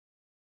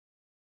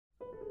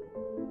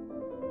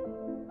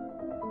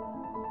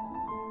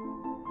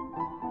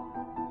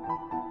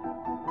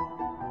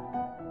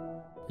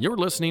You're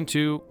listening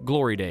to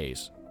Glory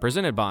Days,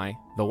 presented by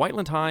the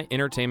Whiteland High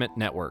Entertainment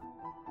Network.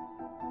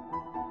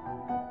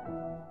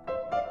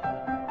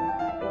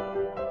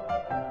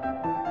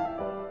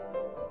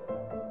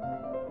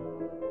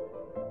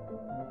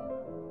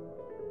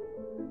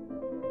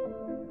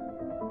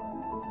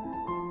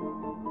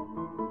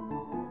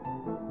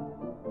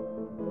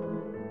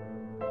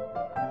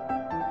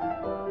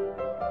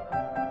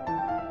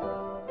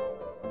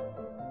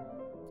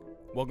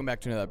 Welcome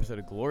back to another episode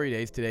of Glory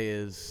Days. Today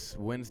is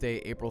Wednesday,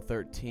 April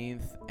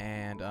 13th,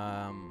 and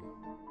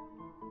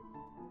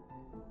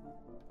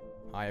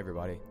hi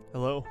everybody.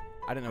 Hello.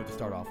 I didn't know what to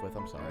start off with.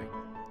 I'm sorry.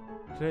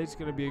 Today's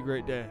going to be a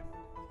great day.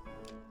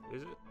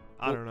 Is it?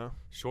 I don't know.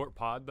 Short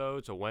pod, though.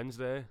 It's a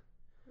Wednesday.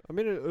 I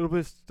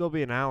mean, still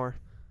be an hour.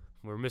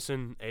 We're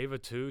missing Ava,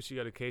 too. She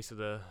got a case of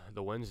the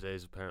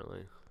Wednesdays,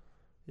 apparently.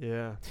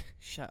 Yeah.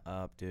 Shut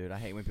up, dude. I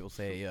hate when people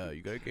say,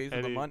 you got a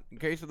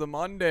case of the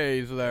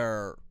Mondays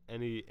there.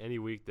 Any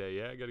weekday.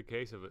 Yeah, I got a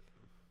case of it.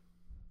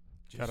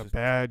 Got a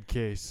bad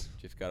case.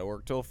 Just got to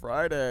work till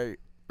Friday,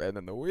 and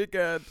then the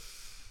weekend.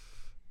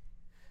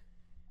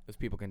 Those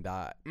people can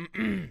die.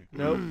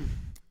 Nope.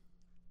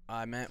 What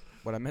I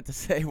meant to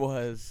say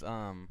was,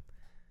 no,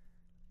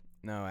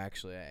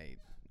 actually,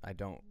 I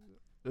don't.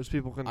 Those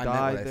people can I meant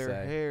dye what I their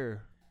say.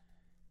 hair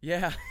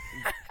Yeah.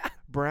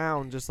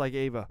 brown, just like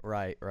Ava.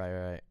 Right.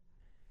 Wait,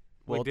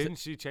 Well, didn't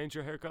she change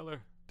her hair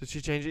color? Did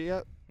she change it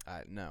yet?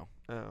 no.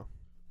 Oh.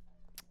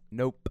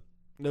 Nope.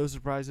 No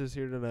surprises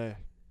here today.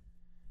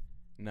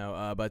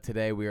 No, but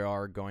today we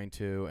are going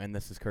to, and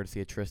this is courtesy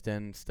of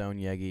Tryston, Stone,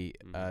 Yeagy.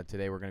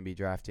 Today we're going to be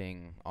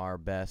drafting our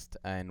best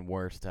and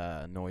worst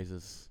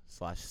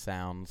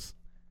noises/sounds,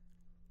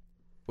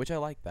 which I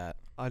like that.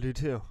 I do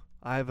too.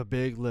 I have a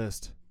big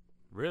list.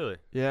 Really?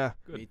 Yeah.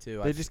 Good. Me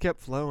too. They just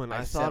kept flowing.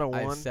 I thought of I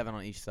have one. 7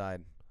 on each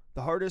side.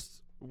 The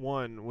hardest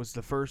one was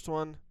the first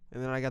one,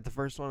 and then I got the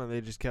first one, and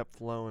they just kept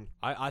flowing.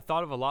 I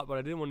thought of a lot, but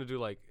I didn't want to do,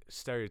 like,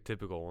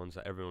 stereotypical ones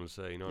that everyone would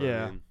say. You know what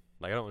I mean?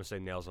 Like, I don't want to say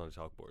nails on a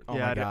chalkboard. Oh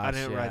Yeah, my I gosh,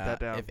 didn't write that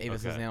down. If Ava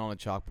says nail on a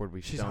chalkboard,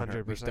 we She's stone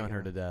her. We 100% stone her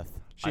gonna- to death.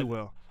 She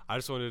will. I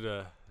just wanted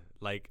to,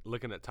 like,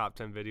 looking at top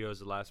 10 videos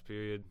the last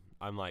period,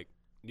 I'm like,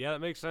 yeah, that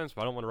makes sense,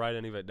 but I don't want to write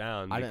any of it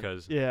down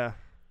because Yeah.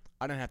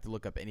 I didn't have to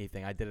look up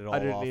anything. I did it all I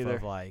didn't off either.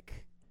 of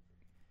like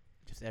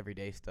just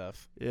everyday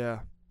stuff. Yeah.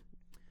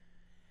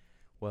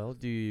 Well,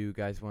 do you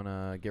guys want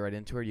to get right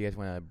into it? Or do you guys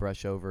want to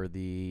brush over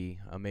the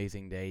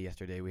amazing day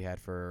yesterday we had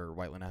for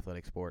Whiteland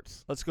Athletic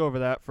Sports? Let's go over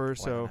that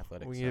first, Whiteland so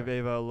Athletics, we can give sorry.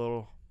 Ava a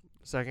little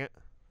second.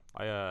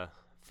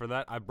 For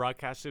that, I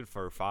broadcasted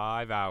for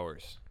 5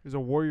 hours. It was a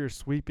Warrior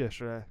sweep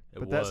yesterday, It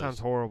but that was. sounds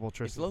horrible, It's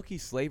Tristan. low-key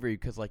slavery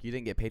because like you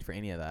didn't get paid for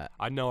any of that.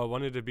 I know. I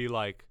wanted to be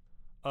like,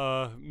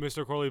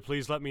 Mr. Corley,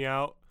 please let me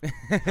out.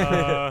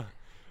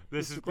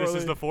 This is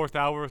Corley. the 4th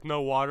hour with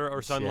no water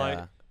or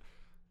sunlight.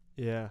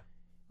 Yeah.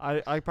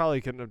 Yeah. I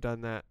probably couldn't have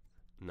done that.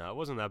 No, it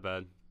wasn't that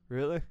bad.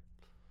 Really?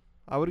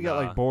 I would have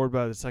got Nah. like bored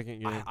by the second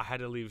game. I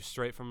had to leave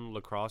straight from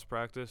lacrosse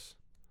practice,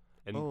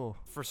 and Oh.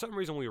 for some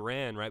reason we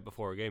ran right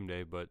before game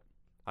day. But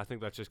I think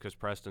that's just because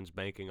Preston's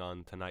banking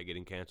on tonight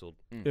getting canceled.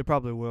 It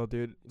probably will,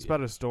 dude. It's Yeah.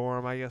 about a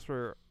storm. I guess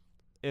we're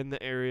in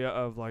the area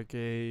of like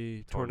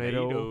a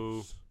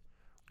tornado.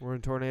 We're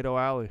in Tornado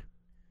Alley.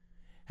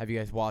 Have you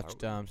guys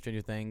watched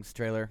Stranger Things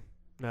trailer?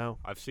 No.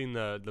 I've seen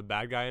the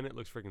bad guy in it.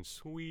 Looks freaking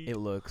sweet. It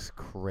looks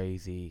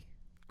crazy.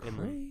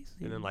 And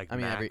then like I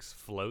mean, Max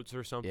floats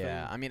or something.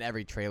 Yeah, I mean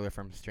every trailer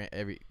from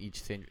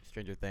each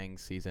Stranger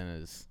Things season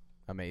is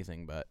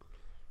amazing, but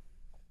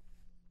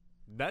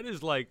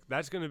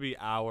That's going to be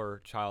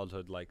our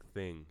childhood like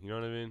thing. You know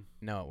what I mean?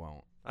 no, it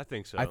won't. I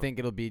think so. I think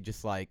it'll be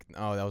just like,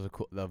 oh, that was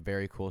a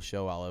very cool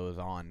show while it was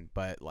on,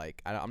 but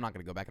like I'm not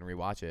gonna go back and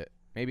rewatch it.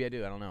 Maybe I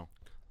do. I don't know.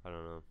 I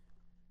don't know.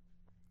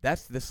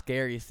 That's the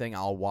scariest thing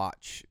I'll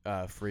watch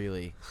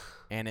freely,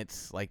 and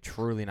it's like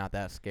truly not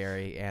that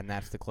scary, and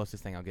that's the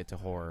closest thing I'll get to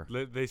horror.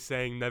 They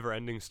saying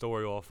never-ending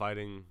story while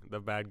fighting the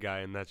bad guy,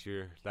 and that's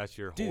your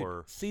Dude,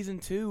 horror. season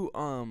 2,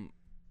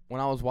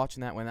 when I was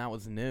watching that when that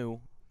was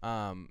new,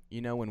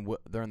 you know when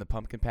they're in the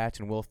pumpkin patch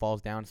and Will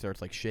falls down and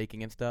starts like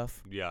shaking and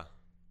stuff. Yeah.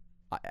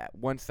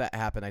 Once that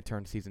happened, I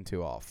turned season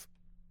 2 off.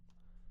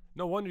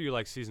 No wonder you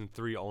like season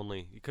 3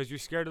 only, because you're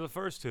scared of the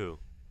first 2.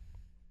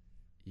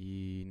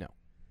 No.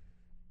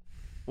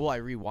 Well, I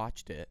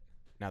rewatched it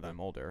now that I'm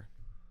older.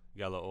 You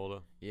got a little older.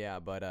 Yeah,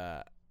 but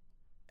I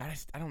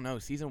don't know.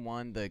 Season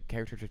 1, the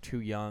characters are too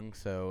young,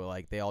 so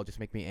like they all just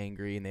make me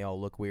angry and they all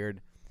look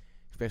weird.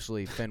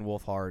 Especially Finn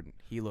Wolfhard.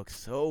 He looks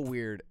so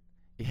weird.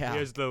 Yeah. He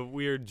has the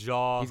weird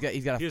jaw. He's got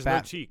he a has fat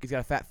no cheek. He's got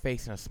a fat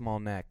face and a small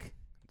neck.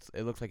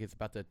 It looks like it's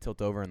about to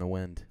tilt over in the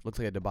wind. Looks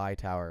like a Dubai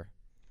tower.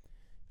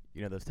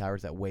 You know those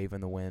towers that wave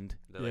in the wind?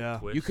 They, Yeah.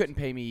 twist. You couldn't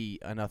pay me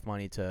enough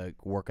money to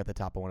work at the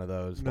top of one of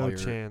those No while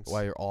chance.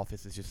 while your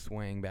office is just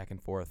swaying back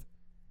and forth.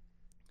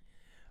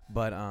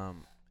 But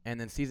and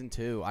then season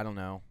 2, I don't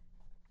know.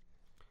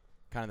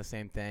 kind of the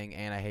same thing.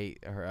 And I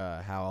hate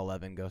how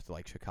 11 goes to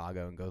like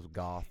Chicago and goes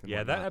goth. And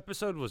Yeah, that whatnot.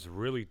 episode was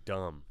really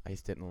dumb. I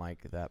just didn't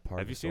like that part.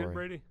 Have of you the seen it, story.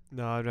 Brady?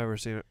 No, I've never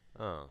seen it.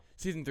 Oh.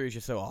 Season 3 is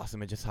just so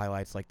awesome. It just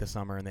highlights like the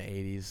summer in the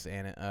 80s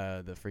and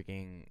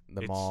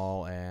the It's-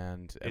 mall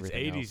and It's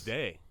everything 80s else.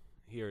 day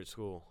here at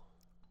school.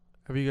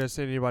 Have you guys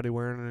seen anybody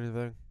wearing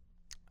anything?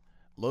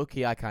 Low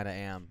key, I kind of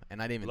am,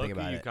 and I didn't even Lucky think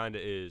about you it. kind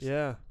of is.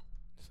 Yeah.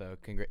 So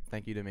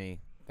thank you to me.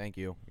 Thank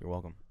you. You're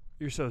welcome.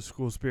 You're so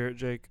school spirit,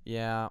 Jake.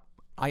 Yeah,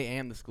 I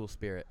am the school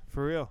spirit.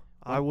 For real.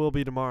 I will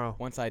be tomorrow.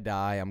 Once I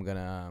die, I'm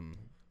gonna.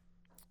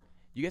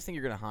 You guys think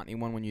you're gonna haunt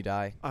anyone when you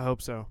die? I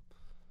hope so.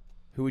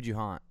 Who would you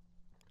haunt?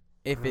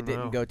 If I it don't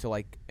didn't know. go to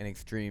like an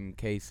extreme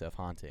case of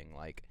haunting,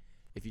 like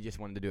if you just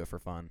wanted to do it for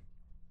fun.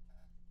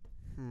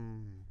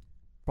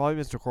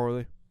 Probably Mr.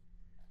 Corley.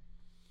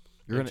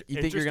 You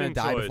think you're gonna Interesting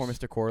die before choice.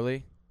 Mr.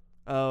 Corley?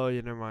 Oh,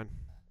 yeah, never mind.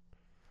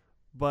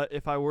 But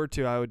if I were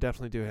to, I would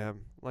definitely do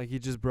him. Like, he's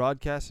just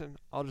broadcasting.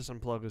 I'll just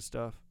unplug his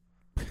stuff.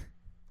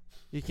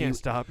 You can't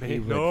stop me. he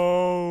would.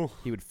 No.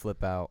 He would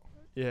flip out.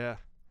 Yeah.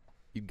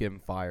 You'd get him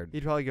fired.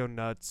 He'd probably go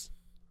nuts.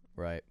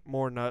 Right.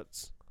 More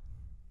nuts.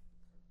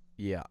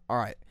 Yeah. All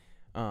right.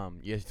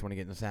 You guys just want to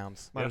get into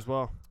sounds? Might Yeah. as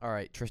well. All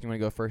right. Tristan, you want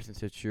to go first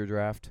since it's your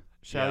draft?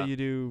 Shall Yeah. you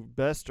do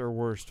best or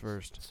worst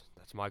first?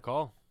 That's my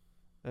call.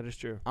 That is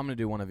true. I'm gonna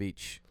do one of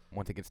each.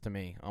 Once it gets to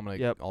me, I'm gonna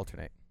Yep.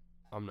 alternate.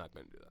 I'm not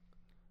going to do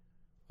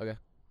that.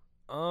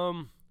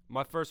 Okay.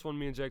 My first one,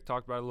 me and Jake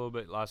talked about it a little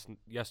bit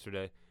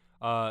yesterday.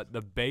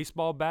 The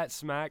baseball bat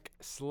smack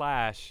 /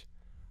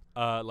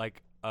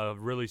 like a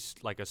really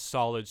like a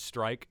solid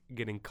strike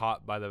getting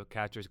caught by the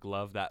catcher's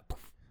glove. That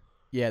poof.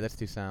 Yeah, that's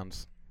two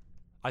sounds.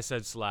 I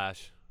said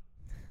slash.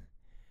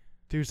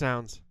 2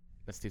 sounds.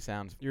 That's two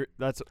sounds.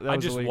 That I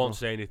was just illegal. won't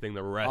say anything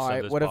the rest All of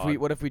right. this What if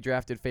pod. we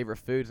drafted favorite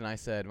foods and I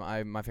said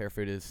my favorite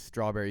food is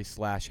strawberry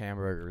 /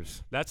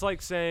 hamburgers. That's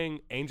like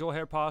saying angel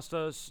hair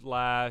pasta /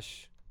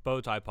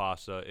 bow tie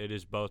pasta. It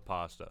is both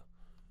pasta.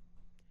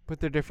 But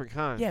they're different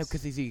kinds. Yeah,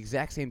 because it's the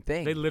exact same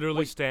thing. They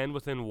literally stand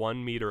within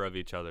 1 meter of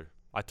each other.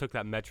 I took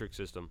that metric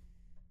system.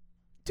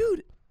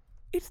 Dude,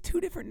 it's two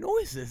different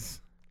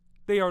noises.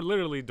 They are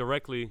literally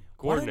directly Why don't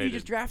coordinated. you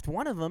just draft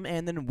one of them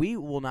and then we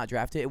will not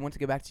draft it, and once it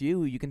get back to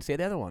you, you can say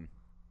the other one.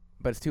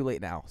 But it's too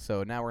late now,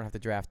 so now we're gonna have to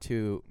draft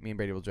two. Me and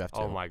Brady will draft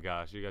two. Oh my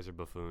gosh, you guys are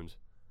buffoons.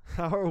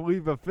 How are we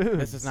buffoons?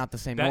 This is not the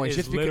same That noise.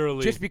 is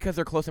literally- just because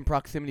they're close in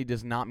proximity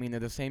does not mean they're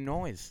the same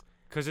noise.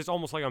 Because it's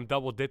almost like I'm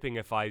double dipping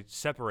if I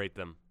separate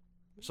them.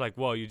 It's like,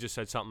 well, you just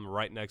said something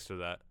right next to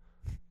that.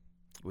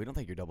 We don't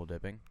think you're double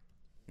dipping.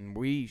 And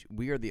we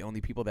are the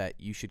only people that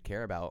you should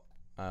care about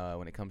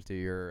when it comes to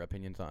your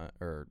opinions on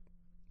or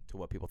to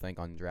what people think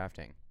on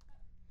drafting.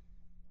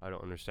 I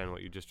don't understand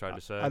what you just tried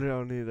to say. I don't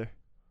know neither.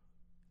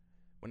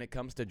 When it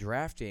comes to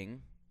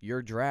drafting,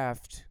 your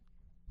draft,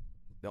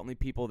 the only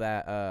people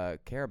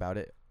that care about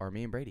it are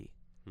me and Brady.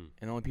 Hmm.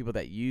 And the only people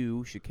that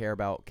you should care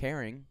about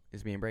caring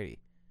is me and Brady.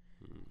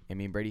 Hmm. And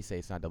me and Brady say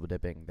it's not double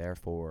dipping,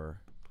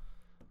 therefore,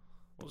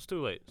 Well, it's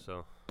too late,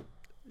 so.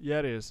 Yeah,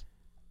 it is.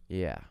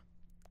 yeah.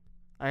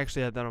 I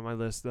actually had that on my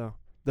list, though.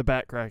 The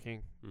bat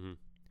cracking. Mm-hmm.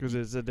 Because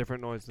it's a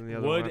different noise than the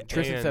other Wood one.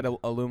 Tristan And- said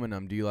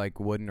aluminum. Do you like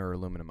wooden or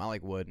aluminum? I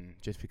like wooden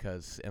just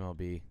because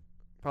MLB.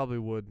 Probably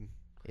wooden.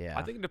 Yeah.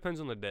 I think it depends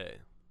on the day.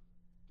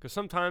 Because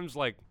sometimes,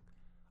 like,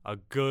 a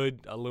good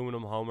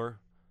aluminum homer,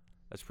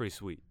 that's pretty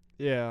sweet.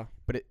 Yeah.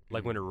 but it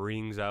Like when it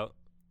rings out.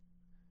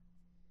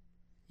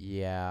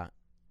 Yeah,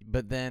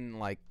 but then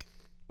like,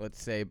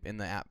 let's say in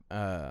the app,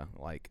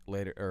 like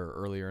later or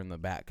earlier in the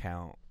bat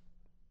count,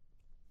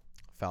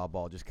 foul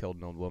ball just killed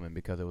an old woman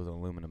because it was an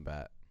aluminum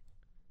bat.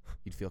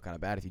 You'd feel kind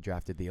of bad if you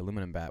drafted the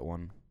aluminum bat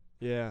one.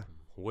 Yeah.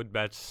 Wood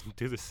bats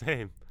do the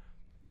same.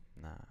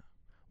 Nah.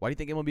 Why do you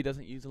think MLB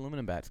doesn't use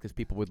aluminum bats? Because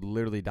people would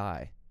literally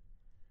die.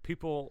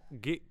 People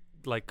get,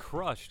 like,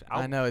 crushed.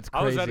 I know, it's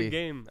I was at a crazy.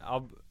 game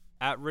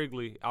at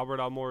Wrigley, Albert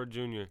Almora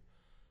Jr.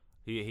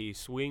 He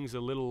swings a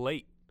little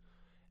late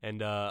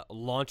and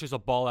launches a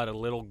ball at a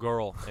little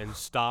girl and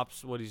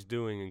stops what he's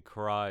doing and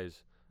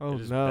cries. Oh,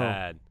 it is no.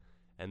 bad.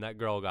 And that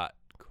girl got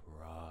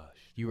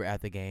crushed. You were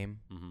at the game?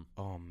 Mm-hmm.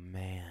 Oh,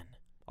 man.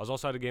 I was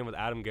also at a game with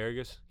Adam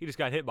Garrigus. He just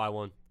got hit by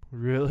one.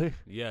 Really?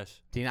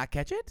 Yes. Did you not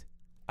catch it?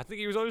 I think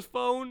he was on his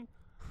phone.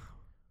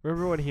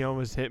 Remember when he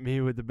almost hit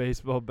me with the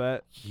baseball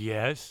bat?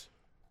 Yes.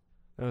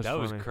 That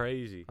was funny.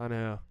 crazy. I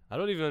know. I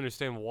don't even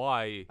understand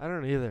why. I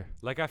don't either.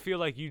 Like, I feel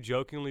like you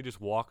jokingly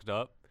just walked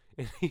up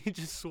and he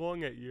just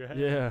swung at your head.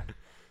 Yeah.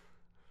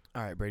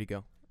 All right, Brady,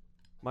 go.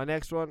 My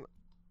next one,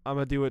 I'm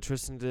going to do what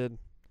Tryston did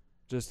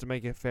just to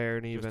make it fair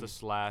and even. Just a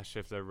slash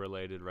if they're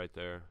related right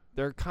there.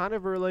 They're kind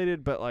of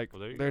related, but like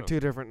Well, there you they're go. two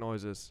different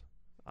noises.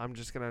 I'm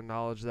just going to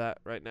acknowledge that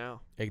right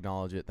now.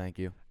 Acknowledge it. Thank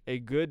you. A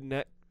good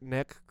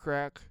neck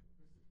crack,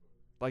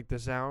 like the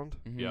sound,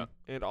 Mhm. Yeah.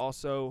 and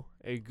also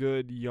a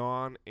good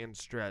yawn and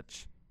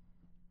stretch.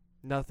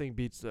 Nothing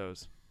beats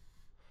those.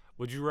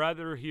 Would you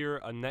rather hear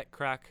a neck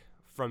crack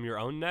from your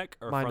own neck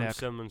or My from neck.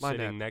 someone My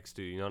sitting neck. next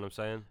to you? You know what I'm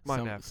saying?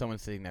 My neck. Someone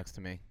sitting next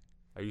to me.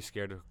 Are you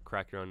scared to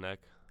crack your own neck?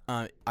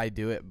 I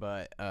do it,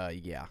 but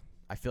yeah,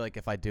 I feel like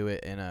if I do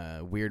it in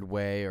a weird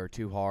way or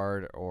too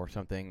hard or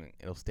something,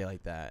 it'll stay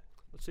like that.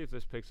 Let's see if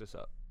this picks us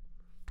up.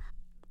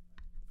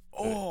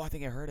 Oh, I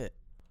think I heard it.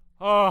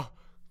 Oh,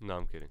 no,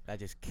 I'm kidding. That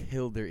just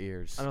killed their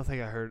ears. I don't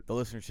think I heard. The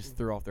listeners just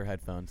threw off their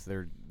headphones.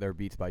 They're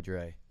Beats by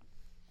Dre.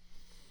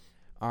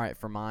 All right,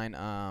 for mine,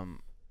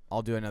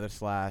 I'll do another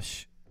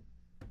slash.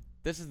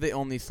 This is the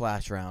only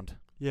slash round.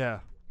 Yeah.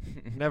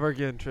 Never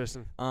again,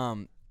 Tryston.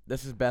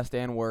 This is best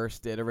and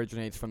worst. It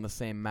originates from the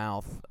same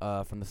mouth,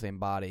 from the same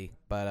body.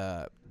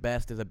 But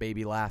best is a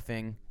baby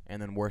laughing,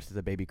 and then worst is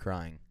a baby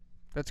crying.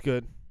 That's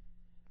good.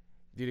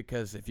 Dude,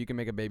 because if you can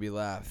make a baby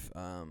laugh,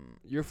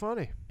 You're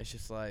funny. it's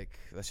just like,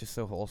 that's just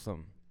so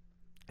wholesome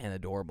and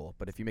adorable.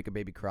 But if you make a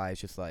baby cry,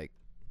 it's just like,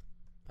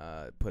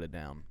 put it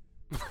down.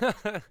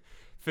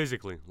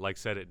 Physically, like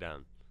set it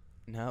down.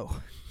 No.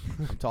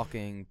 I'm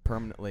talking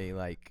permanently,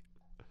 like,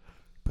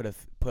 put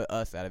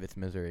us out of its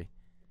misery.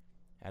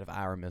 Out of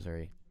our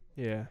misery.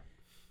 Yeah.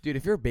 Dude,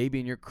 if you're a baby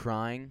and you're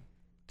crying,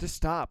 Just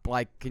stop.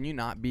 like, can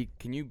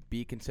you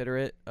be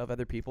considerate of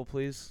other people,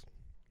 please?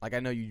 Like, I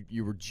know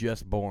you were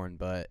just born,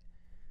 but,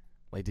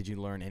 like, did you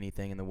learn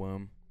anything in the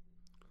womb?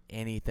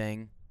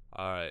 Anything?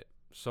 All right.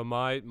 So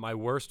my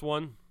worst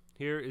one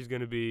here is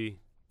going to be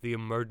the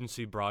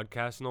emergency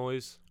broadcast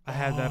noise. I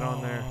had that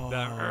on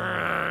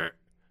there.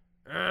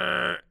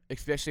 That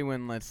Especially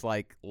when it's,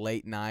 like,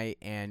 late night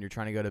and you're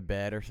trying to go to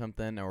bed or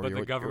something. Or but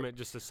the government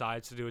just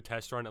decides to do a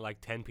test run at like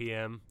 10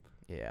 p.m.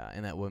 Yeah,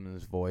 and that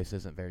woman's voice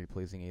isn't very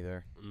pleasing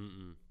either.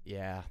 Mm-mm.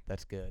 Yeah,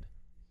 that's good.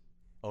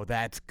 Oh,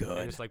 that's And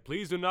good. it's like,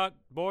 please do not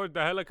board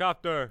the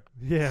helicopter.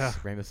 Yeah.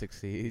 Rainbow Six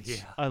Siege.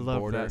 Yeah. I love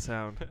Border. that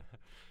sound.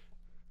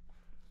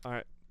 All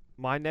right.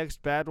 My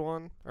next bad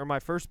one, or my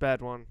first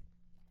bad one,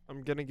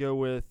 I'm going to go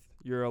with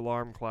your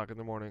alarm clock in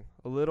the morning.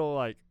 A little,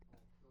 like,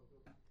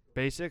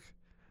 basic,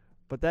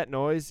 but that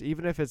noise,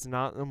 even if it's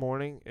not in the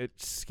morning, it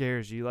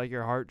scares you. Like,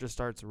 your heart just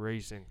starts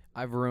racing.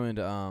 I've ruined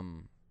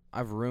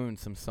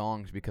some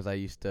songs because I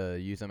used to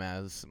use them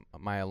as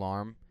my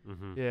alarm.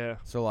 Mm-hmm. Yeah.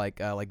 So like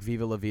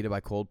Viva La Vida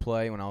by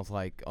Coldplay when I was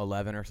like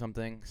 11 or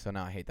something. So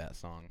now I hate that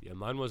song. Yeah,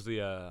 mine was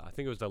the I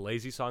think it was the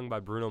Lazy Song by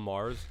Bruno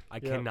Mars. I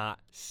Yep. cannot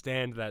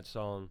stand that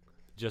song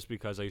just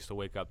because I used to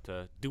wake up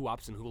to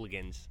Doo-Wops and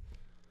Hooligans.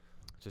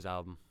 It's his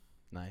album.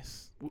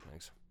 Nice.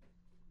 Thanks.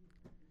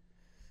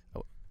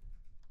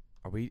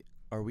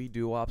 Are we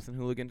doo-wops and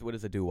hooligans? What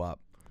is a doo-wop?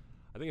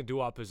 I think a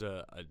doo-wop is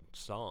a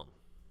song.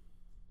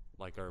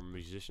 Like our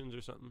musicians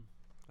or something.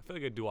 I feel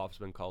like a doo-wop's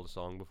been called a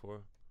song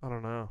before. I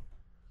don't know.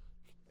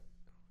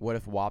 What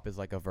if wop is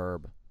like a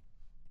verb?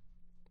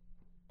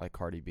 Like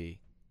Cardi B.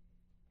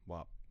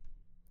 Wop.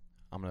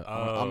 I'm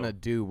gonna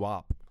do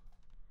wop.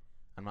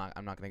 I'm not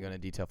gonna go into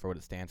detail for what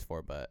it stands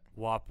for, but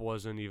Wop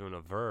wasn't even a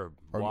verb.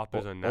 or, Wop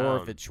is a or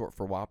noun. if it's short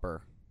for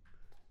whopper.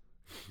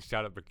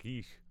 Shout out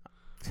Bakish.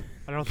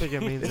 I don't think it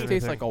means This anything.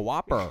 tastes like a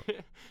whopper.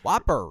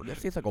 Whopper.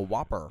 This tastes like a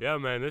whopper. Yeah,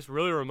 man, this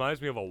really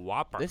reminds me of a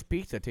Whopper. This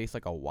pizza tastes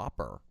like a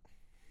whopper.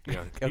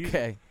 Yeah,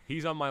 Okay.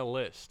 He's on my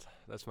list.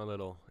 That's my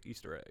little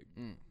Easter egg.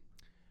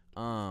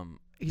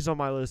 He's on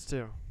my list,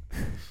 too.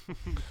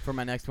 For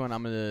my next one,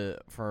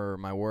 for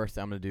my worst,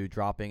 I'm gonna do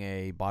dropping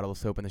a bottle of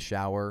soap in the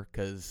shower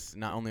because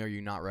not only are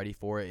you not ready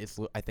for it,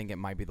 I think it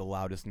might be the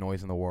loudest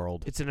noise in the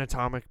world. It's an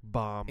atomic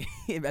bomb.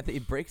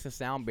 It breaks the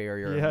sound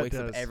barrier. Yeah, It it wakes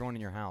up does. everyone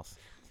in your house.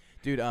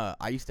 Dude, I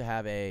used to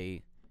have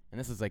and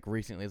this is like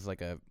recently, this is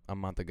like a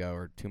month ago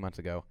or 2 months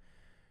ago,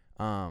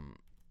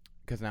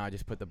 because now I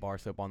just put the bar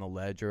soap on the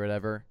ledge or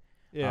whatever.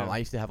 Yeah. I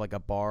used to have like a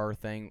bar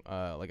thing,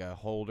 like a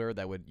holder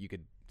that you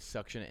could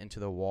suction it into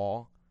the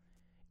wall,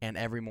 and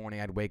every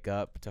morning I'd wake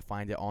up to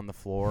find it on the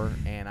floor,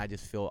 and I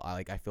just feel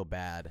I feel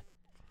bad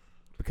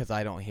because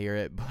I don't hear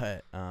it,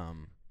 but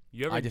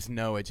You ever I just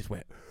know it just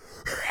went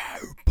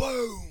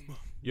boom.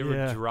 You ever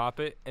Yeah. drop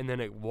it and then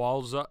it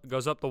goes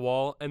up the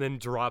wall and then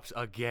drops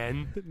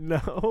again?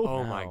 No.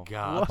 Oh my No.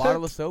 god. A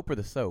bottle of soap or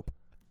the soap?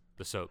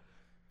 The soap.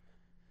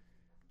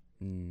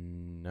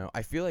 No,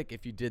 I feel like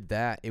if you did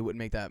that, it wouldn't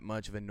make that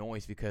much of a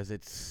noise because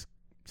it's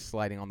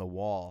sliding on the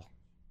wall.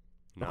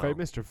 No. Okay,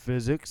 Mr.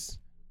 Physics.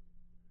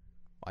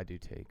 I do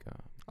take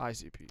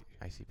ICP.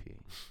 ICP.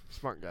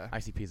 Smart guy.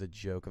 ICP is a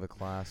joke of a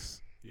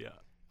class. Yeah.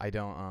 I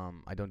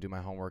don't do my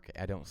homework.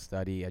 I don't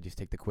study. I just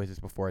take the quizzes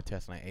before a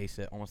test and I ace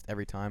it almost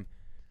every time.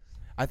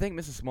 I think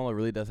Mrs. Smoller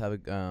really does have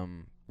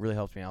really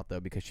helps me out though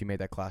because she made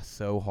that class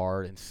so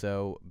hard and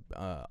so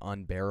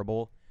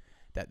unbearable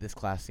that this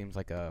class seems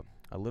like a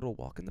little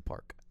walk in the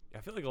park. I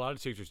feel like a lot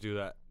of teachers do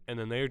that, and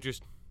then they're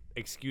just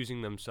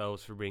excusing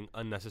themselves for being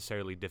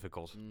unnecessarily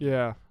difficult.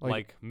 Yeah.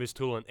 Like Miss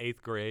Toole in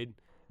 8th grade,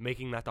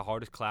 making that the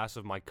hardest class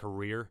of my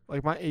career.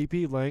 Like my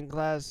AP Lang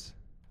class,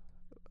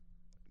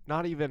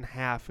 not even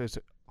half as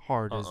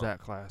hard as that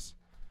class.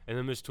 And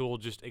then Miss Toole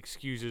just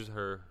excuses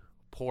her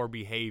poor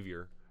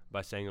behavior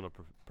by saying it'll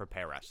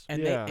prepare us.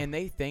 And Yeah.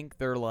 they think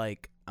they're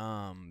like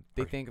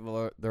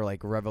they're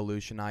like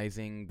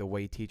revolutionizing the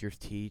way teachers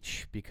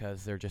teach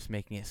because they're just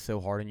making it so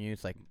hard on you.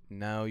 It's like,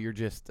 no, you're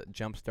just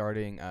jump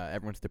starting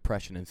everyone's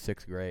depression in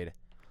 6th grade.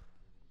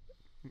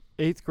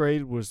 8th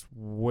grade was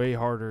way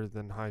harder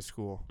than high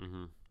school.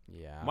 Mm-hmm.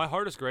 Yeah. My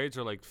hardest grades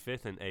are like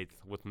 5th and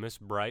 8th with Miss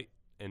Bright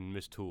and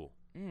Miss Toole.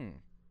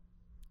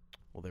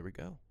 Well, there we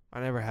go. I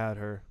never had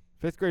her.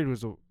 5th grade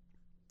was a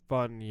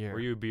fun year. Were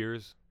you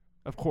beers?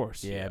 Of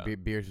course. Yeah, Yeah.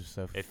 beers was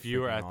so. If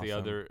you were freaking at the awesome.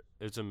 other,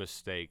 it's a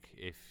mistake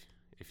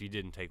if you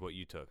didn't take what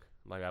you took.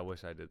 Like, I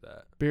wish I did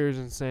that. Beers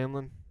and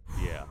Sandlin.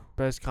 Yeah.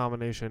 Best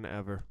combination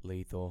ever.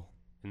 Lethal.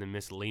 And then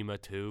Miss Lima,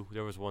 too.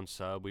 There was one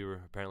sub. We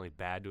were apparently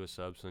bad to a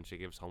sub, so then she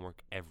gave us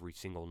homework every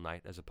single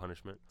night as a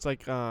punishment. It's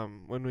like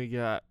when we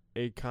got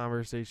a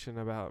conversation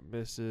about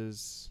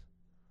Mrs.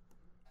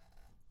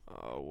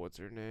 What's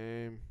her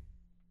name?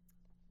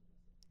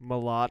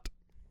 Malott.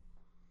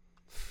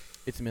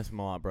 It's Miss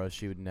Malott, bro.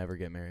 She would never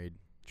get married.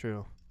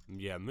 True.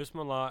 Yeah, Miss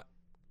Malott,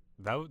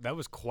 that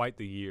was quite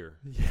the year.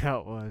 Yeah,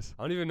 it was.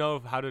 I don't even know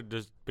how to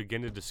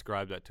begin to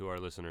describe that to our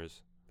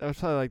listeners. That was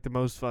probably like the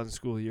most fun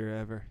school year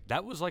ever.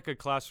 That was like a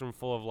classroom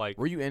full of like,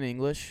 Were you in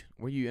English?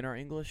 Were you in our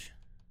English?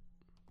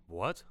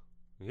 what?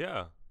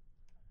 Yeah.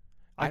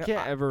 I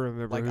can't ever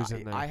remember Like who's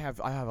in there. I have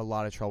a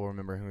lot of trouble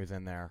remembering who was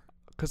in there.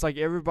 Cause like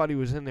everybody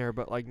was in there,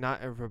 but like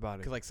not everybody.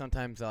 Because like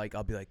sometimes like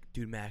I'll be like,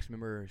 dude, Max,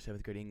 remember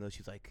 7th grade English?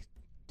 He's like,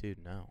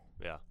 dude, no.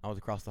 Yeah. I was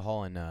across the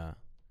hall and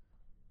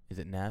is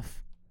it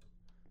Neff?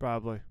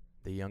 Probably.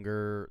 The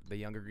younger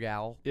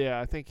gal? Yeah,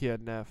 I think he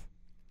had Neff.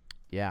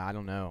 Yeah, I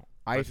don't know.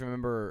 I just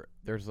remember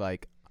there's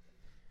like,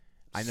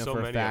 I know So for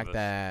a many of fact us.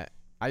 that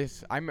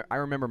I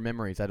remember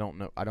memories. I don't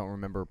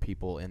remember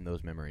people in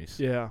those memories.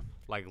 Yeah.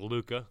 Like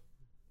Luca.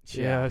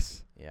 Yeah.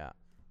 Yes. Yeah.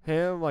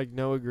 Him, like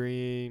Noah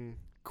Green,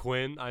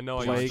 Quinn, I know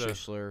I Blake. used to.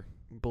 Schishler.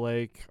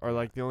 Blake are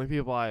like the only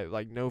people I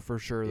like know for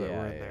sure that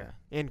were in Yeah, there.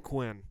 And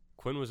Quinn.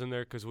 Quinn was in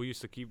there because we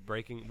used to keep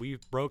breaking. We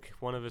broke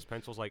one of his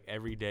pencils like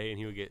every day, and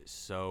he would get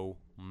so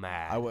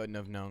mad. I wouldn't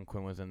have known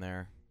Quinn was in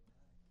there.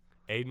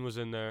 Aiden was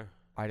in there.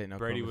 I didn't know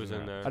Brady Quinn was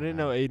in there. I didn't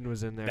know Aiden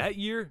was in there. That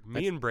year, me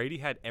That's- and Brady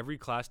had every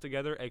class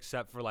together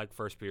except for like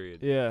first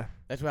period. Yeah.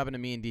 That's what happened to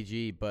me and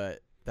DG,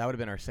 but that would have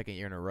been our 2nd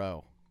year in a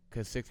row.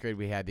 Because 6th grade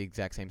we had the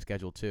exact same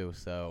schedule too,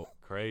 so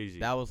Crazy.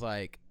 that was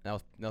probably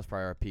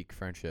our peak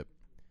friendship.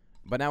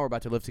 But now we're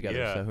about to live together,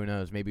 Yeah. so who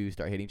knows? Maybe we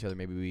start hating each other.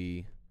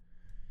 Maybe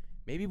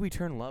we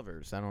turn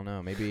lovers. I don't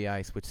know. Maybe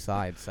I switch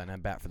sides and I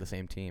bat for the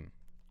same team.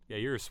 Yeah,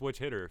 you're a switch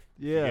hitter.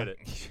 Yeah. Get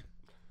it.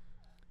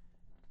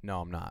 No,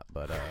 I'm not.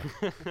 But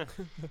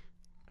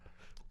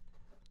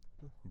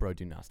bro,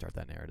 do not start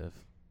that narrative.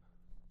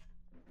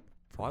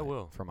 Oh, I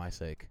will. For my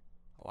sake.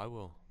 Oh, I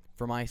will.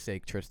 For my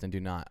sake, Tryston, do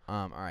not.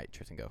 All right,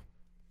 Tryston, go.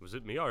 Was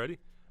it me already?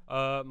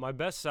 My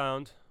best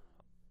sound.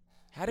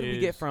 How did we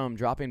get Is- from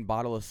dropping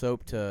bottle of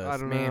soap to I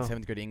don't man know.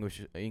 7th grade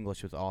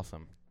English was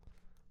awesome?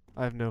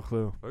 I have no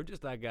clue. We're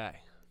just that guy.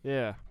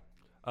 Yeah.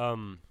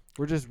 Um,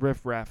 We're just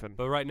riff raffing.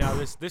 but right now,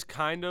 this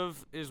kind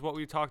of is what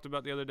we talked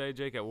about the other day,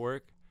 Jake, at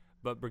work.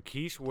 But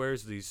Burkish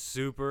wears these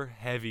super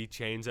heavy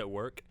chains at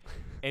work,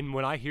 and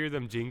when I hear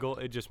them jingle,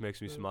 it just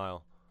makes me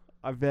smile.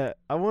 I bet.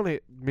 I want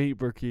to meet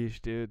Burkish,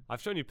 dude. I've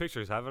shown you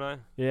pictures, haven't I?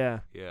 Yeah.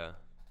 Yeah.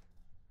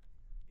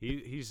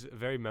 He's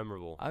very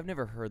memorable. I've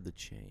never heard the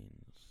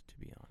chains, to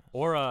be honest.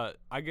 Or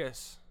I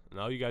guess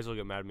no, you guys will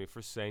get mad at me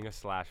for saying a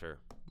slasher.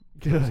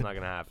 It's Good. not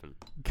gonna happen.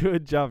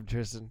 Good job,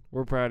 Tristan.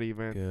 We're proud of you,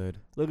 man. Good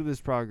Look at this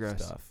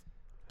progress. stuff.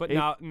 But Eight-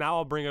 now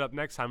I'll bring it up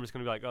next time. It's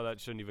gonna be like, oh,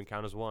 that shouldn't even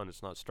count as one.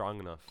 It's not strong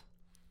enough.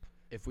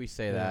 If we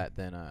say Yeah. that,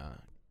 then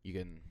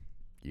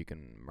you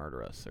can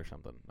murder us or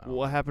something. I don't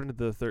What know. happened to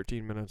the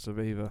 13 minutes of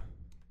Ava?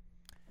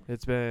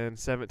 It's been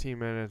 17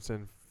 minutes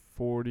and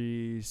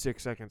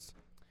 46 seconds.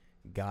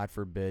 God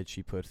forbid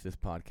she puts this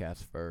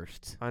podcast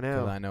first. I 'Cause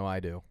know. I know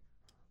I do.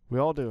 We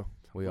all do.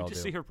 We all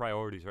just do. see her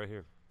priorities right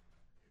here.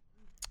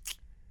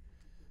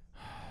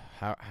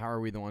 How are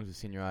we the ones with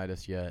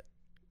senioritis yet?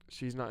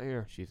 She's not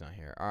here. She's not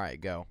here. All right,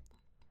 go.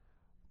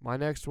 My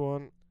next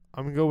one,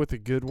 I'm going to go with a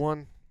good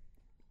one.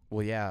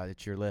 Well, yeah,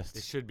 it's your list.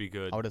 It should be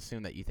good. I would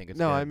assume that you think it's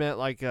No, good. I meant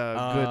like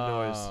a good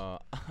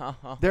noise.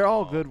 noise. They're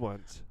all good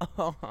ones.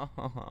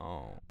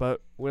 Oh. But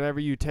whenever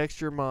you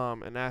text your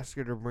mom and ask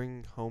her to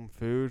bring home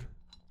food,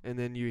 and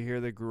then you hear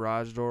the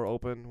garage door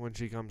open when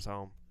she comes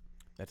home,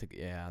 That's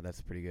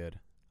pretty good.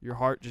 your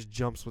heart just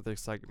jumps with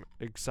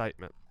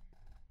excitement.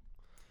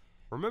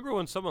 Remember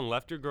when someone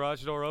left your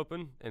garage door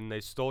open and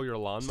they stole your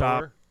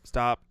lawnmower?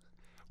 Stop.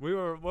 What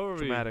were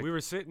Dramatic. we? We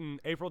were sitting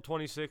April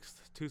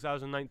 26th,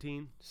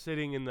 2019,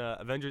 sitting in the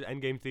Avengers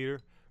Endgame theater.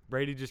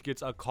 Brady just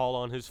gets a call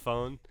on his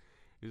phone.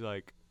 He's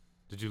like,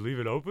 "Did you leave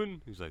it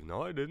open?" He's like,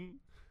 "No, I didn't."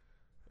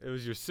 It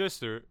was your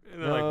sister.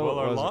 And they're like, No, "Well,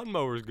 it our wasn't.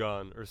 lawnmower's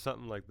gone," or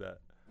something like that.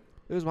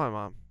 It was my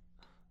mom.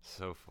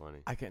 So funny.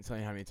 I can't tell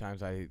you how many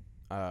times I've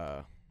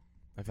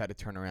had to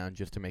turn around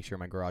just to make sure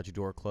my garage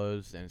door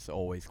closed, and it's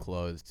always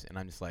closed. And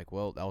I'm just like,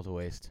 well, that was a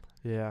waste.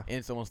 Yeah. And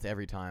it's almost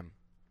every time.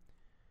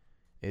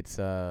 It's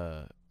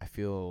I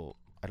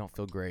don't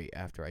feel great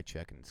after I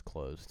check and it's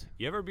closed.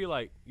 You ever be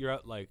like, you're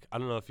at like, I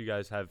don't know if you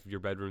guys have your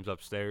bedrooms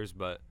upstairs,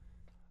 but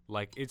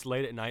like it's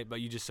late at night, but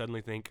you just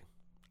suddenly think,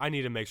 I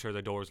need to make sure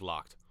the door's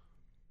locked.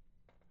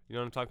 You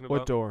know what I'm talking about?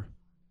 What door?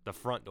 The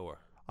front door.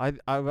 I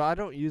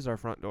don't use our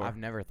front door. I've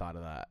never thought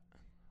of that.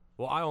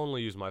 Well, I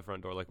only use my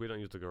front door. Like, we don't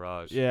use the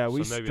garage. Yeah,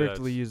 we so maybe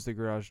strictly that's- use the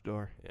garage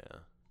door. Yeah.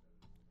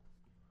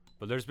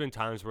 But there's been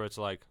times where it's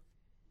like,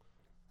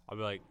 I'll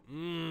be like,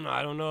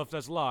 I don't know if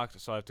that's locked,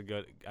 so I have to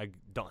go. I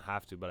don't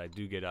have to, but I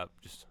do get up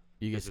just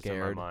You get 'cause it's in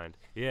scared. my mind.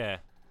 Yeah.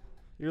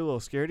 You're a little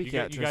scaredy You,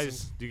 cat, you Tryston.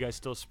 guys, do you guys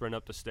still sprint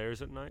up the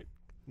stairs at night?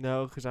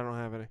 No, because I don't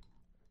have any.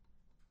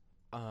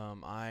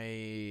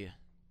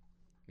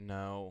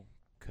 No,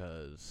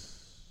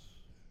 cause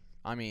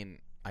I mean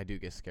I do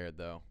get scared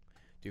though,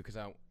 dude. Cause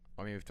I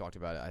mean we've talked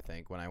about it. I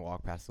think when I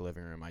walk past the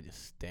living room, I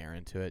just stare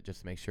into it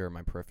just to make sure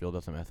my peripheral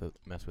doesn't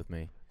mess with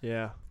me.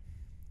 Yeah.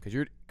 Cause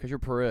your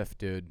periph,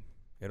 dude.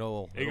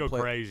 It'll Go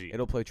play, crazy.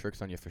 It'll play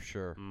tricks on you for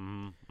sure.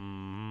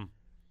 Mm-hmm.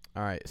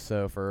 All right,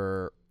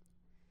 so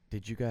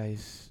did you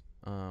guys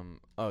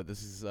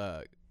this is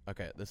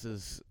okay, this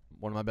is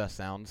one of my best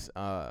sounds.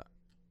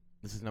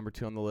 This is number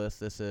 2 on the list.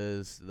 This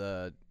is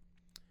the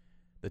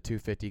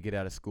 250 get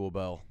out of school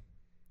bell.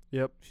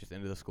 Yep. It's just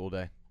end of the school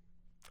day.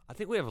 I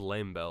think we have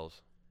lame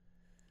bells.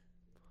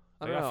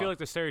 I Like, don't I know. feel like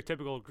the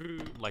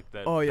stereotypical like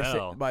that Oh yeah,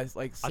 bell. I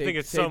think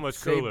it's so much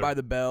Saved cooler. by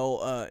the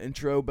Bell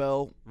intro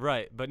bell.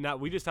 Right, but now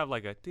we just have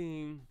like a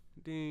ding,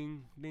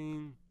 ding,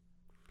 ding.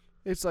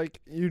 It's like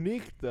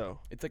unique though.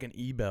 It's like an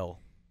e-bell.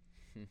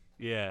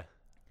 Yeah.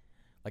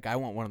 Like I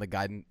want one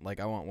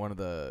of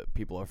the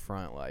people up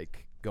front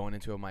like going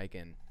into a mic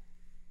and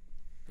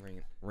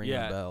ringing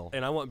Yeah, a bell.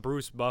 and I want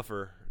Bruce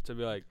Buffer to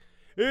be like,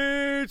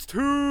 it's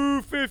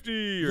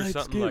 250 or Let's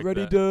something get like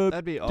ready that. to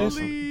That'd be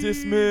awesome.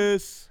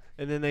 dismiss.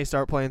 And then they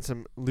start playing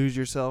some Lose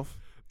Yourself.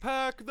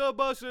 Pack the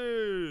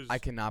buses. I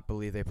cannot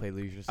believe they played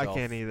Lose Yourself. I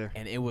can't either.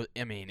 And it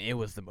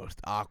was the most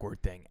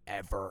awkward thing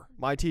ever.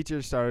 My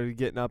teacher started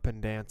getting up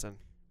and dancing.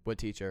 What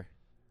teacher?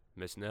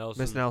 Miss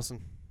Nelson. Miss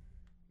Nelson.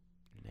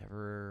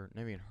 Never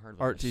even heard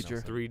of Art Miss teacher.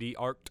 Nelson. 3D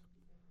art.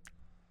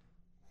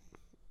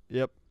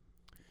 Yep.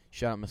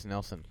 Shout out Miss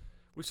Nelson.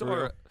 We saw For her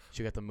real. at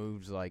She got the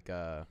moves like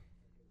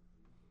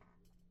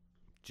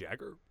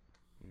Jagger.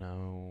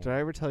 no. Did I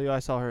ever tell you I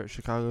saw her at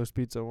Chicago's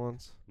Pizza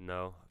once?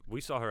 No,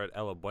 we saw her at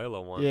El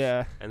Abuelo once.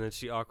 Yeah. And then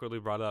she awkwardly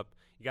brought up,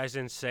 "You guys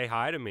didn't say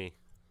hi to me."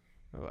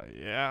 I'm like,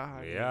 yeah.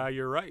 I Yeah,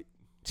 you're right.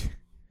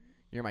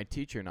 You're my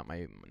teacher, not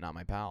my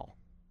pal.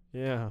 did.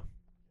 Yeah.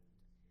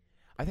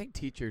 I think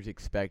teachers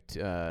expect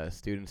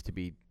students to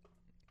be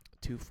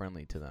too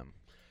friendly to them.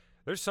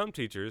 There's some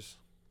teachers.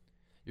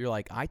 You're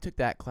like, I took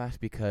that class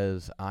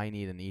because I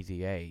need an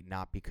easy A,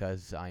 not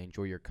because I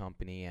enjoy your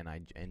company and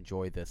I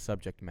enjoy the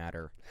subject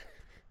matter.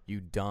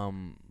 You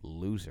dumb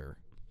loser.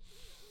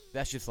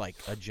 That's just like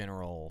a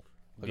general.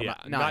 Like Yeah,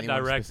 I'm not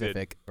anyone directed.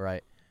 specific,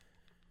 right?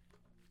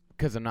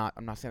 Because I'm not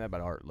saying that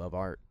about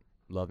art.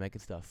 Love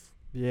making stuff.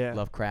 Yeah.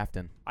 Love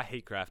crafting. I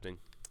hate crafting.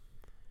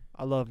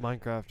 I love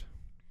Minecraft.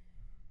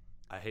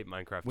 I hate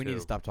Minecraft We too. need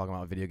to stop talking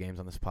about video games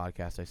on this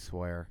podcast. I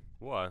swear,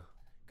 Why?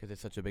 because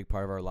it's such a big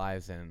part of our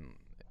lives, and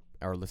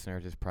our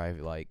listeners is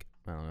probably like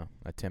I don't know,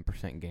 a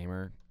 10%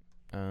 gamer.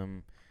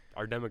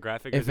 Our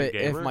demographic If isn't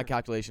gamer. my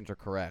calculations are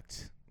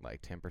correct,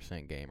 like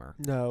 10% gamer.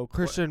 No,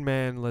 Christian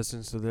Man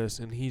listens to this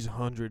and he's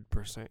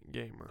 100%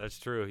 gamer. That's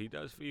true. He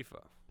does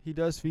FIFA. He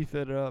does FIFA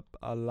it up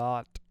a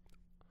lot.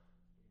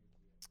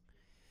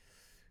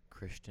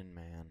 Christian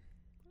man,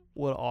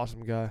 What an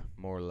awesome guy.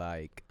 more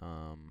like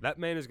That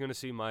man is gonna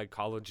see my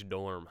college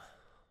dorm.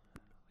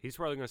 He's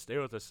probably gonna stay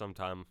with us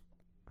sometime.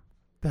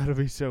 That'll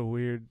be so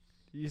weird.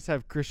 You just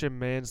have Christian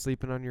Man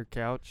sleeping on your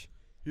couch.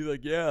 He's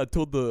like, yeah, I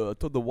told the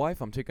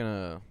wife I'm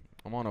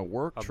on a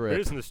work A trip.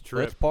 business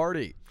trip. Let's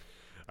party.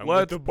 I'm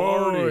let's with the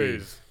party.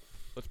 boys.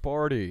 Let's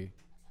party,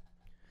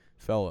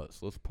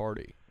 fellas. Let's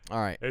party. All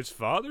right. It's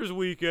Father's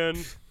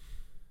Weekend.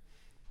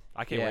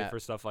 I can't Yeah. wait for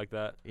stuff like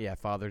that. Yeah,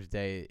 Father's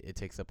Day. It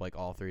takes up like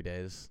all 3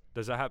 days.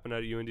 Does that happen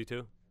at UND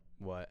too?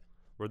 What?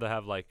 Where they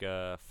have like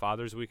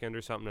Father's Weekend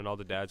or something, and all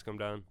the dads come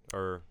down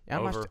or Yeah,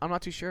 over? I'm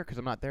not too sure because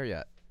I'm not there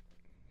yet.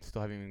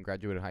 Still haven't even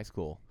graduated high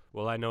school.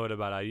 Well, I know it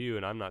about IU,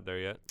 and I'm not there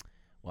yet.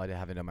 Well, I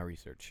haven't done my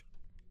research,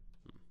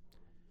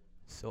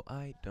 so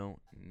I don't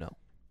know.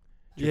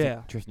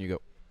 Yeah. Tristan, you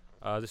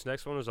go. This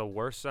next one is a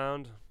worse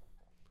sound.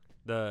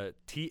 The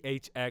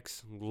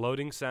THX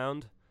loading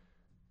sound.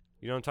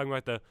 You know what I'm talking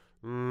about? The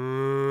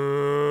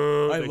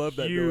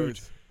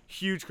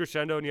huge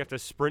crescendo, and you have to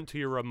sprint to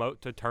your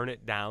remote to turn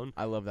it down.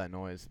 I love that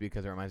noise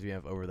because it reminds me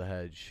of Over the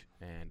Hedge,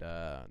 and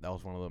that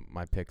was one of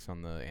my picks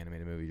on the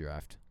animated movie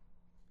draft.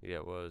 Yeah,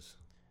 it was.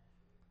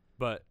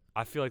 But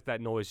I feel like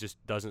that noise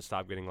just doesn't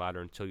stop getting louder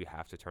until you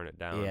have to turn it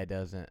down. Yeah, it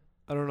doesn't.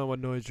 I don't know what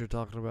noise you're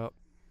talking about.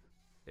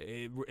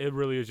 It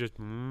really is just.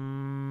 I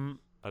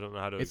don't know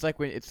how to. It's like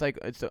what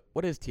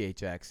is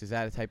THX? Is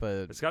that a type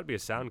of It's got to be a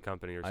sound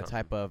company or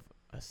something.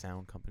 a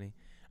sound company?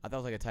 I thought it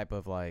was like a type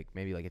of like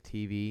maybe like a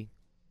TV.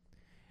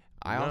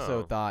 I also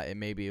No. thought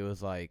it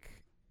was like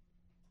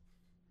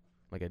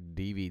a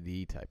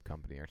DVD type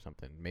company or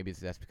something. Maybe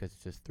that's because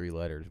it's just 3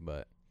 letters,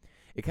 but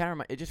it kind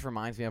of it just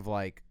reminds me of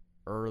like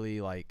early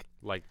like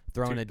like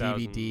throwing a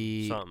 2000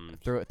 DVD something.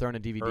 throwing a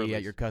DVD Early.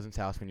 at your cousin's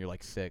house when you're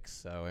like 6.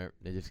 So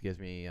it just gives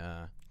me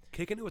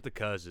Kicking it with the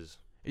cousins.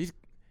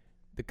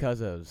 the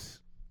Cuzzos,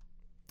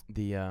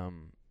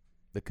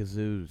 the the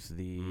kazoos,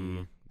 the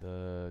Mm.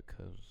 the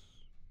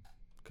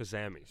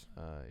Kazamis.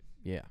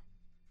 yeah.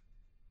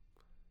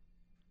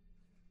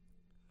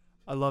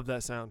 I love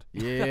that sound.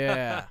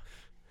 Yeah.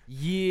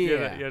 You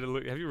yeah. had to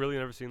look. Have you really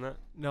never seen that?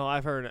 No,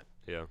 I've heard it.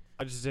 Yeah.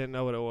 I just didn't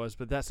know what it was,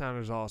 but that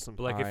sound is awesome.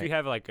 But like, if you Alright.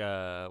 have like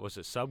a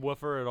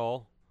subwoofer at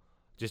all,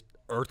 just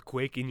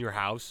earthquake in your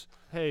house.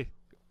 Hey,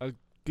 a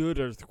good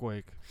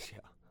earthquake. Yeah.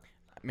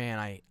 Man,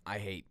 I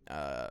hate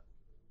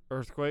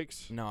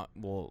Earthquakes? no,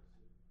 well,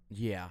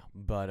 yeah,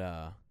 but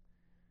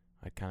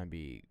I'd kind of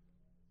be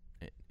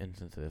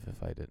insensitive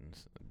if I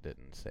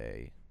didn't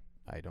say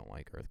I don't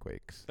like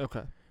earthquakes.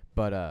 Okay.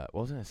 But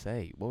what was I gonna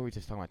say? What were we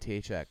just talking about?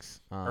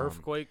 THX.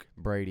 Earthquake.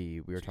 Brady.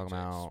 We were talking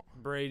about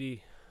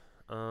Brady.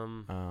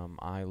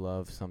 I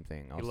love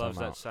something. I He was loves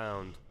talking that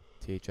sound.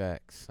 about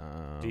THX.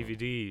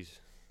 DVDs.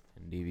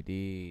 And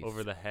DVDs.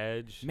 Over the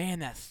hedge. Man,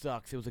 that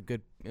sucks. It was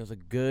a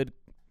good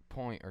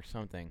point or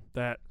something.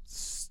 That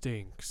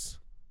stinks.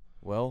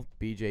 Well,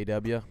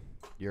 BJW,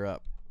 you're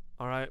up.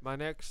 All right, my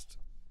next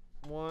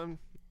one.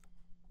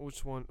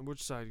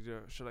 Which side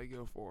should I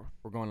go for?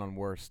 We're going on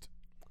worst.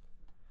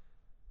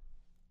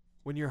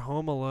 When you're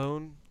home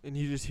alone and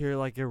you just hear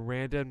like a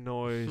random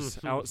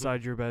noise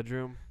outside your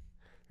bedroom,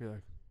 you're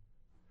like,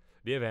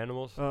 Do you have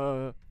animals?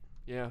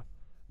 yeah.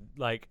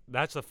 Like,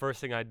 that's the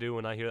first thing I do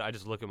when I hear that. I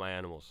just look at my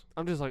animals.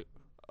 I'm just like,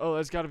 oh,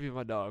 that's got to be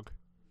my dog.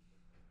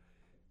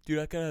 Dude,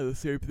 I kind of have the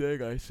same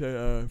thing I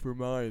said for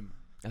mine.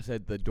 I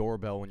said the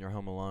doorbell when you're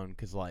home alone,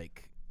 'cause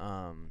like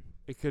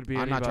It could be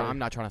I'm anybody.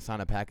 not trying to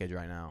sign a package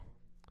right now.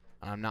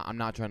 I'm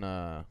not trying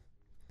to,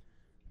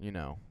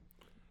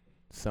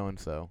 so and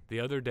so. The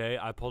other day,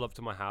 I pulled up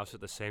to my house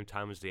at the same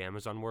time as the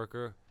Amazon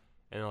worker,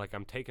 and like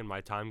I'm taking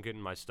my time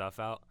getting my stuff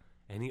out,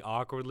 and he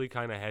awkwardly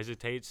kind of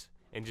hesitates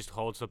and just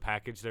holds the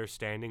package there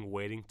standing,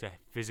 waiting to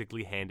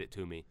physically hand it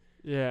to me.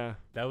 Yeah.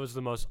 That was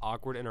the most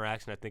awkward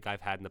interaction I think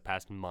I've had in the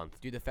past month.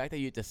 Dude, the fact that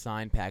you have to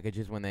sign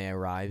packages when they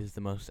arrive is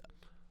the most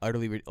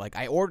utterly like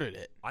I ordered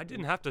it. I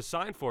didn't have to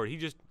sign for it. He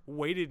just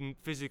waited and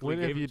physically When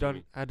gave have you it to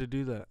me. had to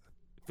do that?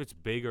 If it's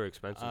big or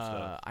expensive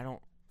stuff. I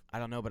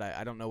don't know, but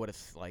I don't know what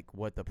it's like,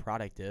 what the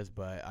product is,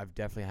 but I've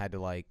definitely had to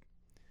like.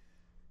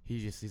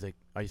 He's like,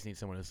 I just need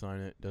someone to sign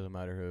it. Doesn't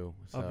matter who.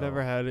 So, I've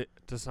never had it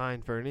to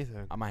sign for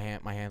anything. My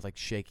hand's like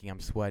shaking. I'm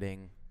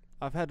sweating.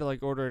 I've had to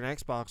like order an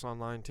Xbox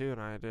online too,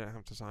 and I didn't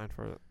have to sign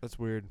for it. That's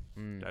weird.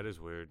 That is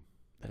weird.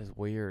 That is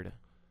weird.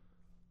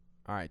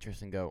 All right,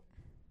 Tristan, go.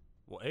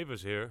 Well,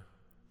 Ava's here.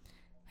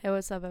 Hey,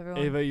 what's up,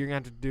 everyone? Ava, you're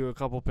going to have to do a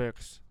couple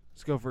picks.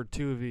 Let's go for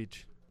 2 of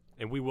each.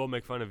 And we will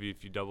make fun of you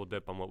if you double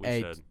dip on what we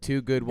Hey, said.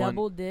 two good ones.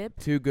 Double dip.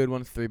 2 good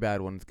ones, 3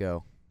 bad ones.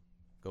 Go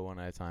one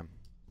at a time.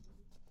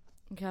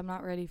 Okay, I'm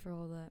not ready for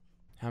all that.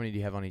 How many do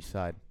you have on each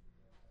side?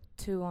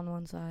 2 on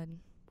one side.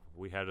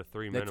 We had a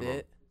 3 That's minimum.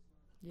 it.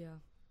 Yeah.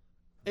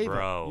 Ava,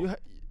 Bro.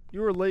 you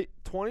were late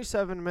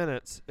 27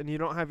 minutes, and you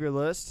don't have your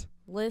list?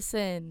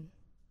 Listen.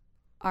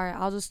 All right,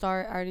 I'll just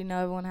start. I already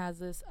know everyone has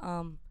this.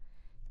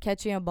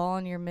 Catching a ball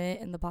in your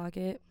mitt in the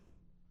pocket.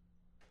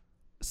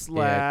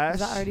 Slash. Was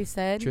that already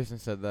said? Tristan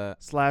said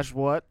that. Slash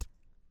what?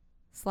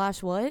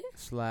 Slash what?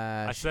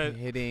 Slash said-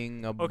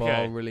 hitting a okay.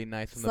 ball really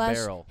nice in the Slash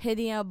barrel.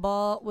 hitting a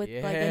ball with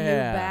like a new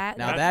Yeah. bat.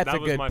 Now That- that's that a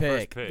was good my pick.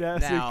 first pick.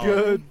 That's Now- a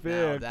good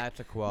Now pick. that's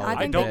a I quality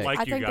think don't pick. like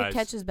I you think guys. the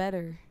catch is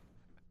better.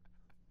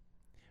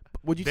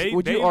 Would you They-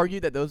 would you they- argue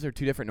that those are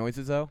 2 different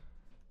noises though?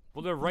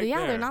 Well, they're right yeah,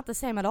 there. they're not the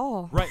same at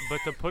all. Right, but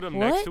to put them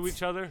next to What?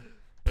 each other,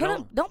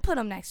 Don't put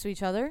them next to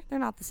each other. They're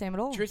not the same at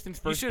all. Tristan's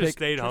You first should've pick.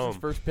 stayed Tristan's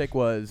home. first pick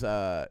was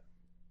a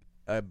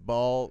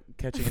ball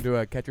catching into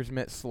a catcher's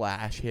mitt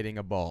slash hitting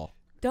a ball.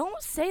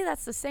 Don't say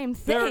that's the same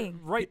they're thing.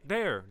 right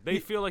there. They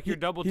feel like you're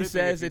double He dipping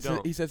says if you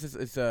don't. he says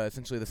it's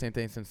essentially the same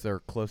thing since they're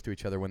close to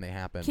each other when they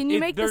happen. Can you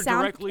make they're the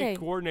sound? directly Okay,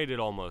 coordinated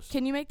almost.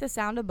 can you make the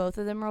sound of both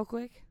of them real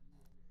quick?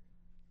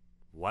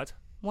 What?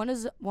 One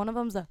of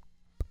them's a.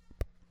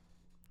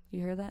 You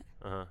hear that?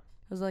 Uh-huh.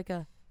 It was like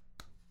a.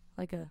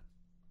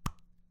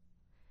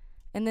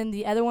 And then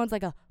the other one's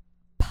like a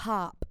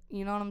pop.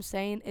 You know what I'm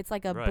saying? It's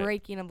like a Right.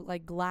 breaking of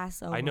like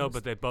glass. Almost. I know,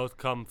 but they both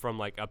come from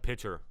like a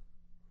pitcher.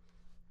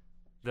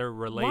 They're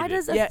related. Why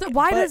does a Yeah,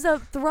 why but- does a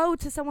throw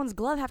to someone's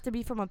glove have to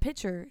be from a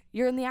pitcher?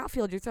 You're in the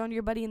outfield. You're throwing to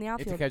your buddy in the It's a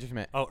outfield. catcher's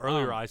mitt. Oh,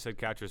 earlier I said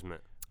catcher's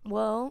mitt.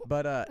 Well,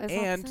 But It's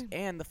not the same.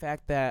 and the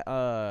fact that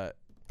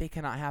they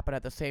cannot happen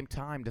at the same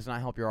time does not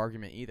help your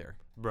argument either.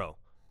 Bro,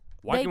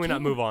 why They can we not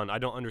can. move on? I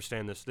don't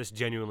understand this. This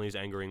genuinely is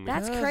angering me.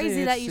 That's Because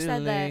crazy it's that you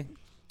said that. silly.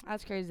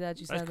 That's crazy that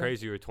you said That's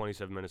crazy. You were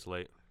 27 minutes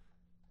late.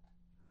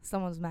 that.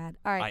 Someone's mad.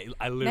 All right.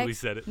 I literally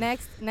said it.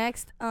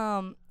 Next,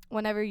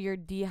 whenever you're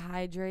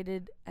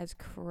dehydrated as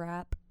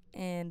crap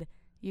and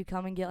you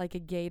come and get like a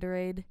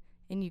Gatorade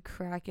and you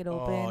crack it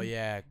open. Oh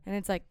yeah, And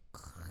it's like.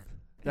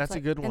 That's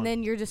a good one. And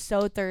then you're just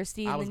so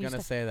thirsty. I and was then you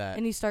gonna start, say that.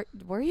 and you start.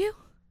 Were you?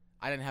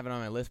 I didn't have it on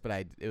my list, but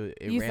it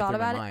You ran thought through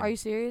my about it? mind. Are you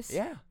serious?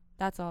 Yeah,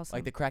 That's awesome.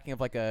 like the cracking of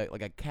like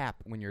a cap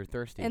when you're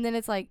thirsty. and then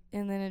it's like,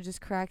 and then it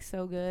just cracks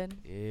so good.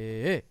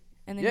 Yeah.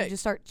 And then Yeah. you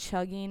just start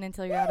chugging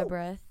until you're out of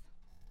breath.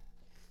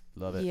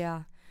 Love it.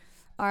 Yeah.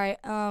 All right.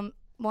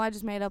 Well, I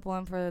just made up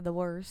one for the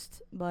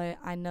worst, but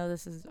I know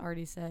this is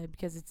already said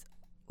because it's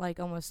like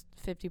almost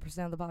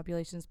 50% of the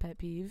population's pet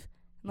peeve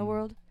in the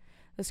world.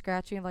 The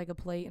scratching of like a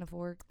plate and a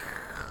fork.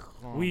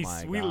 Oh we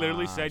my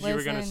literally gosh. said you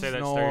were gonna Listen. say that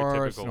Snore,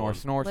 stereotypical snore, one.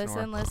 snore,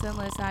 Listen.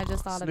 snore. I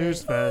just thought Snooze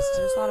of it. fest. I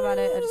just thought about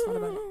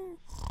it.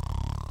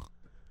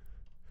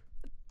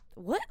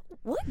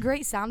 What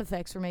great sound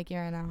effects we're making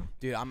right now.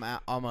 Dude,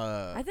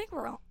 I think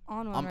we're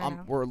on one right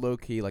now. we're low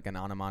key like an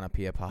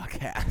onomatopoeia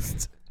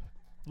podcast.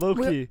 Low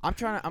key. I'm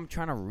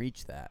trying to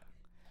reach that.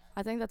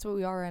 I think that's what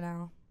we are right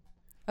now.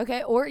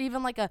 Okay, or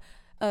even like a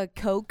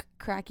Coke,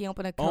 cracking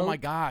open a Coke. Oh my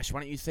gosh,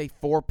 why don't you say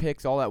 4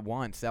 picks all at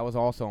once? That was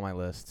also on my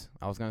list.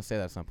 I was gonna say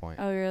that at some point.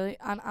 Oh really?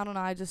 I don't know.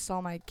 I just saw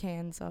my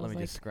can, so I Let was me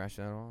like, just scratch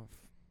that off.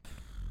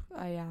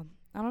 yeah.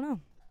 I don't know.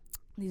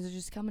 These are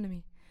just coming to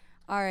me.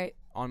 All right.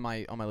 On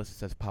my list it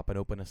says pop it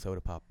open a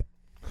soda pop.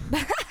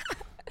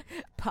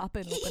 Pop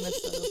and open a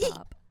soda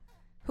pop.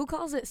 Who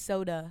calls it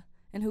soda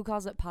and who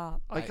calls it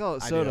pop? I call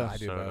it soda. I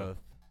do Soda. both.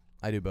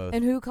 I do both.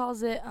 And who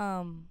calls it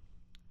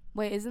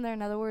wait, isn't there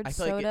another word? I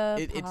feel Soda,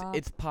 like pop,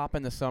 it's pop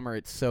in the summer.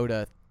 It's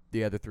soda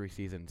the other 3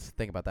 seasons.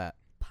 Think about that.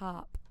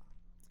 pop.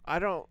 I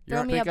don't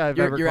Throw me think up- I've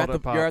ever You're called at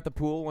it pop. You're at the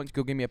pool. Why don't you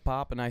go give me a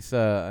pop, a nice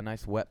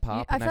wet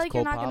pop, I a feel nice like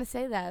you're cold not pop. gonna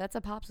say that. That's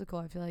a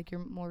popsicle. I feel like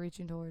you're more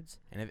reaching towards.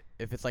 And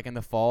if it's like in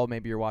the fall,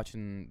 maybe you're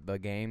watching the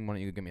game. Why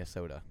don't you go give me a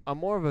soda? I'm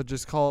more of a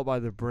just call it by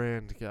the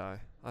brand guy,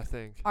 I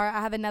think. All right,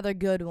 I have another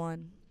good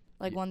one.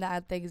 Like Y- one that I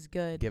think is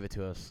good. Give it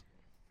to us.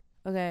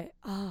 Okay.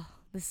 Oh,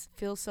 this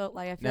feels so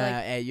like I feel Nah,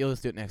 like hey, you'll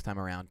just do it next time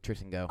around.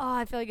 Tristan, go.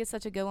 I feel like it's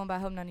such a good one, but I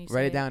hope none of you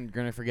Write say it down. You're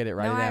gonna forget it.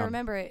 Write no, it down. I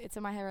remember it. It's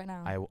in my head right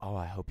now.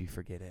 I hope you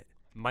forget it.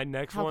 My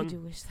next How one could you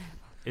wish that?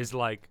 is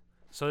like,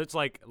 so it's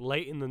like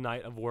late in the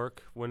night of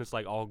work when it's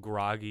like all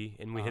groggy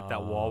and we hit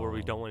that wall where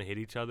we don't Oh. want to hit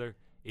each other.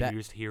 And That- you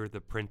just hear the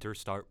printer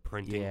start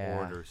printing Yeah.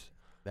 orders.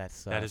 That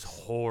sucks. That is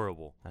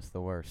horrible. That's the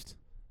worst.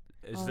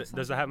 Oh, that Does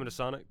sounds that happen bad. to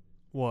Sonic?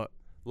 What?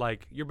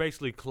 Like you're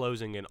basically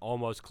closing and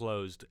almost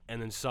closed,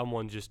 and then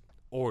someone just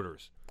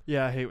orders.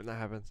 Yeah, I hate when that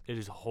happens. It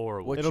is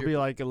horrible. What's It'll your- be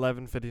like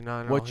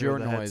 11:59. What's your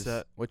the noise?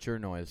 Headset. What's your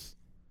noise?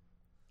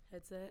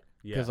 Headset.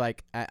 Yeah. Because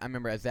like I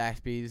remember at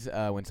Zaxby's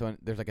when someone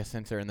there's like a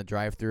sensor in the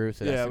drive-through,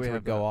 so Yeah, that we sensor would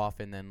have go that. off,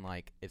 and then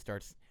like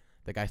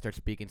the guy starts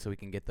speaking so we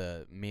can get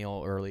the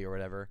meal early or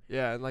whatever.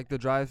 Yeah, and like the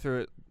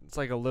drive-through, it's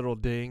like a little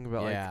ding,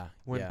 but like yeah.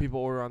 when yeah, people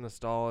order on the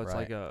stall, it's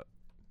Right.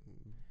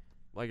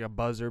 like a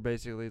buzzer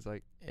basically. It's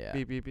like yeah.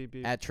 beep beep beep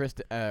beep. At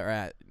Tristan or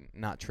at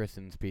not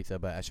Tristan's Pizza,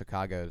 but at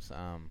Chicago's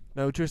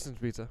No, Tristan's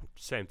Pizza.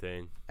 Same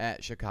thing.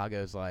 at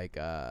Chicago's like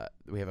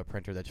we have a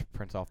printer that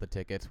prints off the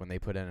tickets when they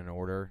put in an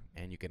order,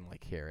 and you can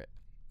like hear it.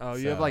 Oh,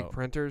 you have like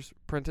So-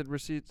 printed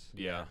receipts?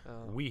 Yeah.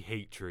 Oh. We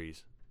hate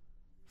trees.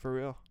 For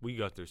real? We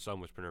go through so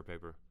much printer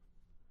paper.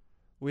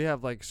 We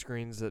have like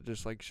screens that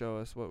just like show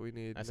us what we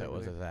need. That's and how it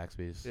was at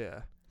everything. Zaxby's.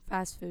 Yeah.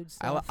 Fast food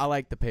I stuff.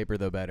 like the paper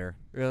though better.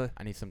 Really?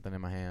 I need something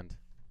in my hand.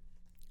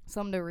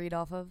 Something to read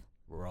off of.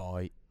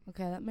 Right.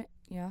 Okay,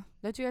 yeah.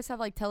 Don't you guys have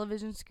like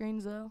television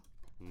screens though?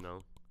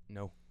 No.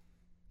 No.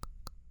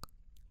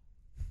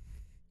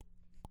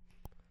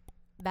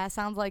 That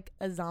sounds like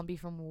a zombie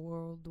from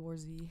World War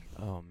Z.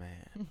 Oh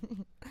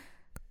man.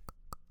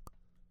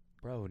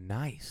 Bro,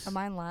 nice. Am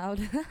I loud?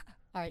 All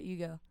right, you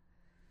go.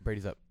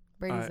 Brady's up.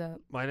 Brady's Alright.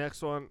 up. My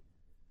next one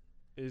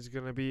is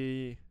gonna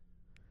be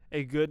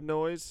a good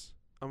noise.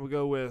 I'm gonna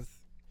go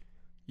with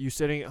you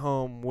sitting at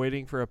home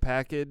waiting for a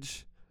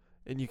package,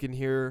 and you can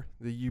hear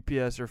the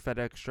UPS or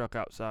FedEx truck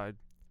outside.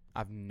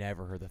 I've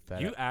never heard the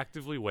FedEx. You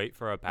actively wait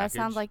for a That package.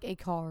 sounds like a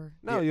car.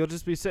 No, Yeah. you'll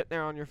just be sitting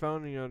there on your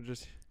phone, and you'll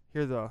just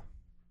hear the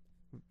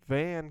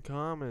van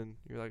come, and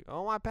you're like,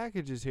 "Oh, my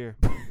package is here."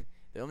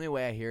 The only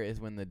way I hear it is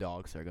when the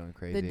dogs start going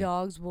crazy. The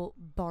dogs will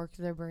bark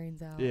their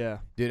brains out. Yeah.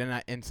 Dude,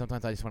 and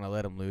sometimes I just want to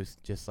let them loose,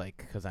 just like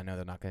because I know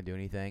they're not gonna do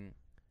anything.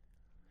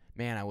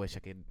 Man, I wish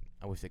they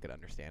could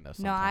understand us.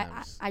 No, I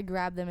Sometimes. I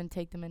grab them and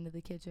take them into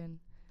the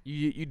kitchen.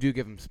 You do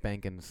give them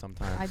spankings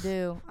sometimes. I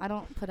do. I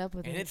don't put up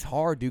with And it. it's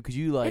hard, dude, because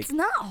you like It's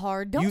not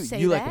hard. Don't you say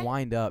you that. like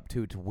wind up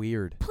too. It's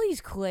weird.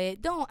 Please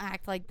quit. Don't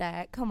act like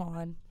that. Come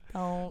on.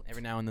 Don't.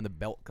 Every now and then the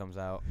belt comes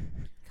out.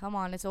 Come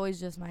on. It's always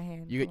just my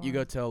hand. You Come you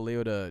go on. tell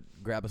Leo to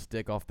grab a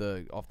stick off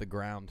the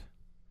ground,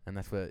 and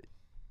that's what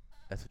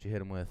you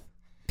hit him with.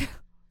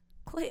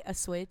 Quit a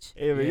switch.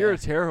 Hey, but you're Yeah. a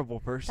terrible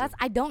person.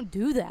 I don't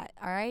do that.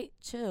 All right.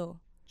 Chill.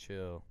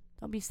 Chill.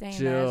 Don't be saying that.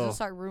 Chill. It's just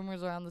start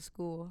rumors around the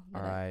school.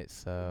 All that I- right,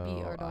 so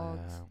beat our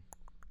dogs.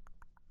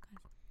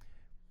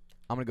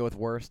 I'm gonna go with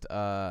worst.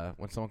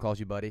 When someone calls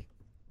you buddy,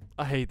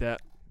 I hate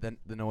that. then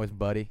the noise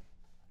buddy.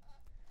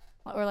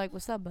 Or like,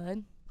 what's up,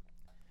 bud?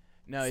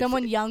 No,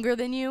 Someone younger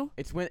than you?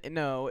 It's when they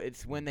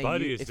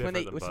Buddy u- is it's when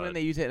different than when bud.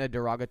 they use it in a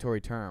derogatory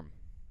term.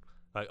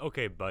 like,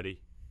 okay,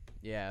 buddy.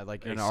 Yeah,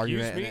 like you're in an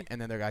Excuse argument, me? and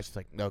then their guy's just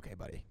like, okay,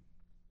 buddy.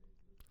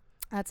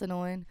 That's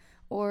annoying.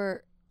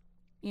 Or,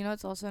 you know,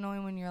 it's also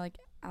annoying when you're like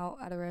out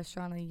at a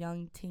restaurant, a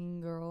young teen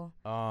girl,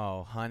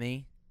 Oh,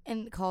 honey.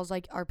 and calls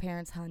like our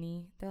parents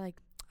honey. They're like,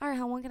 all right,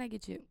 how long can I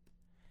get you?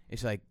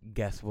 It's like,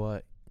 guess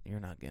what? You're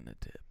not getting a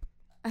tip.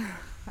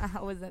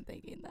 I wasn't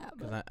thinking that.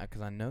 But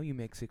Because I know you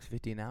make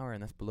 $6.50 an hour,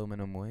 and that's below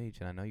minimum wage,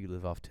 and I know you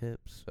live off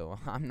tips, so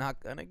I'm not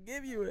gonna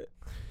give you it.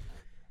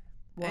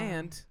 wow.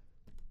 And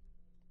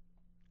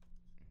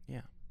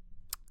yeah,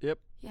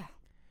 yeah.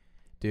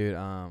 dude,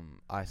 I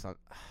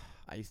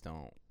used to.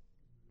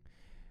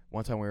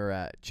 One time we were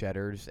at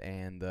Cheddar's,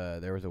 and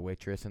there was a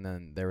waitress, and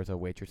then there was a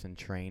waitress in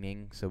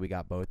training, so we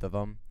got both of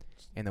them.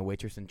 And the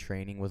waitress in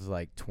training was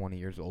like 20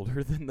 years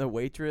older than the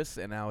waitress,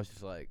 and I was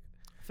just like,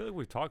 I feel like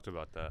we talked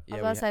about that. I was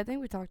about to say, I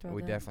think we talked about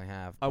we that. definitely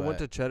have. I went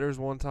but to Cheddar's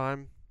one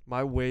time.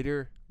 My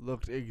waiter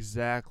looked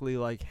exactly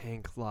like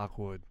Hank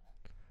Lockwood.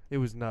 It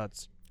was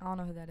nuts. I don't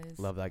know who that is.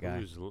 love that guy.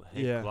 Who's Hank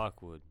Yeah.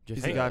 Lockwood?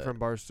 He's the guy from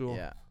Barstool.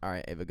 Yeah. All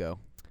right, Ava, go.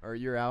 Or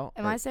you're out.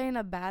 Am or I saying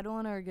a bad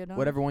one or a good one?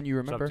 whatever one you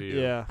It's up remember. to you.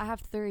 Yeah. I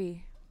have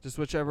 3. Just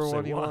whichever Say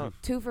one you one. want.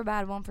 2 for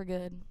bad, 1 for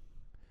good.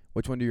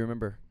 Which one do you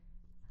remember?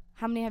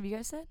 How many have you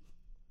guys said?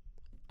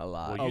 A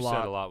lot. Well, you A said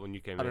lot. a lot when you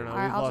came I don't in. know. All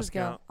right, we've I'll lost just go.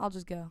 count. I'll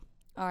just go.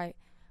 All right.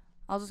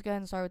 I'll just go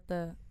ahead and start with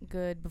the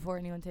good before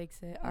anyone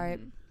takes it. All right.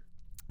 Mhm.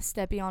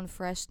 Stepping on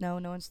fresh snow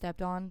no one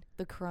stepped on.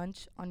 The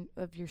crunch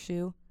of your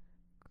shoe.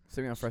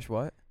 Sitting on fresh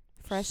what?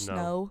 Fresh Snow.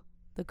 snow.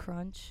 The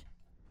crunch.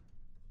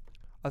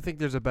 I think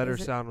there's a better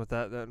Is it- sound with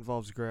that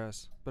involves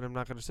grass, but I'm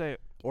not going to say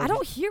it. Or I if you-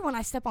 don't hear when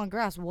I step on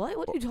grass. What?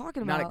 What are you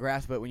talking Not about? at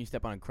grass, but when you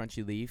step on a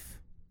crunchy leaf.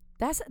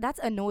 That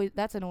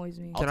annoys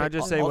me. Can I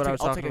just say what I was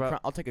talking about?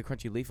 I'll take a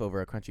crunchy leaf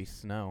over a crunchy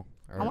snow.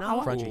 Or I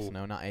want- crunchy No.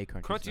 snow, not a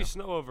crunchy, Crunchy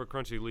snow. snow over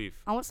crunchy leaf.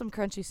 I want some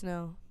crunchy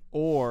snow.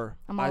 Or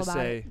I'm all I about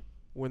say it.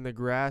 when the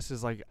grass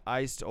is like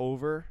iced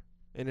over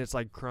and it's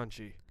like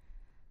crunchy.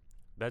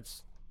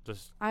 That's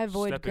just I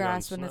avoid stepping on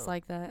grass when it's snow.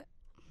 like that.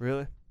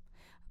 Really?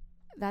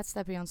 That's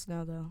stepping on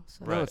snow though.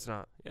 So No, Right. it's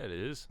not. Yeah, it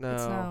is. No.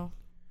 it's snow.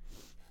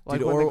 Like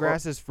Dude, when or- the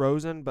grass is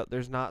frozen, but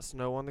there's not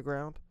snow on the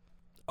ground.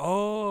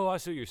 Oh, I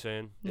see what you're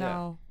saying.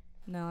 No.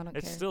 No, I don't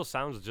It care. still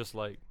sounds just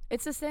like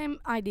It's the same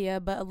idea,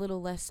 but a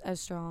little less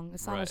as strong.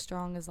 It's not Right. as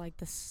strong as like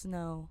the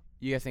snow.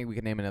 You guys think we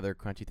could name another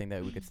crunchy thing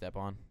that we could step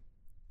on?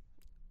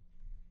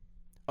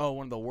 Oh,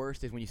 one of the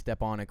worst is when you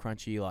step on a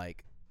crunchy,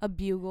 like, A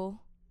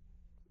bugle,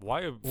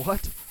 why.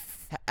 What?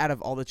 out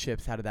of all the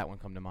chips, how did that one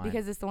come to mind?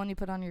 because it's the one you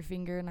put on your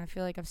finger, and I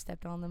feel like I've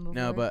stepped on them before.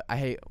 No, but I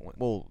hate,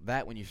 well,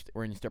 that when you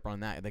step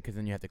on that, because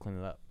then you have to clean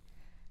it up.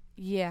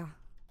 yeah,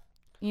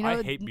 you know.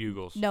 I hate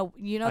bugles. No,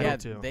 you know. I Yeah,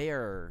 do too. they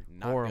are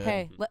not Horrible. good.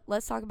 Okay,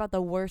 let's talk about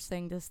the worst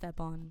thing to step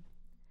on.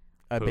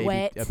 A Poop. baby,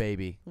 Wet. a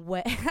baby.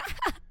 Wet,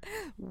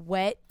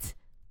 wet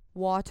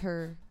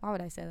water. Why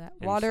would I say that?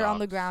 In Water on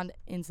the socks. ground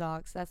in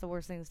socks. That's the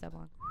worst thing to step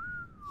on.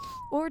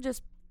 Or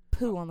just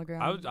poo on the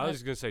ground. I was That's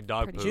just gonna say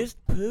dog pretty- poop.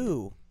 Just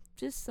poo.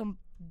 just some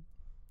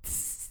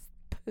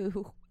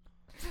poo.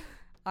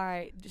 All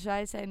right. Should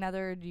I say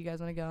another? Or do you guys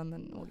want to go and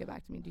then we'll get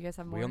back to me? Do you guys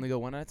have more? We only go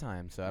one at a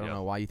time, so I don't Yeah.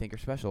 know why you think you're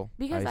special.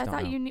 because just I don't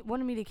thought know. you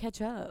wanted me to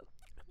catch up.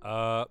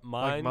 Like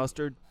Mine.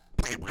 mustard.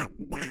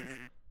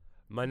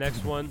 My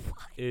next one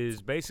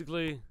is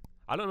basically.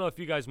 I don't know if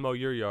you guys mow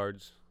your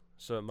yards,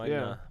 so it might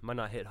Yeah.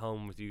 not hit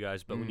home with you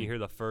guys. But when you Mm. hear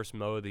the first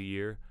mow of the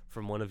year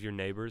from one of your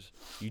neighbors,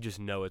 you just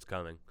know it's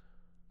coming.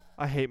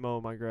 I hate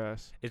mowing my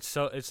grass.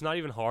 It's not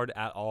even hard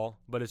at all,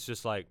 but it's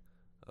just like,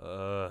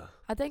 I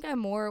think I'm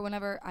more,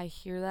 whenever I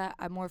hear that,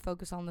 I'm more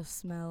focused on the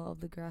smell of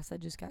the grass that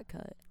just got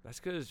cut. that's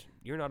because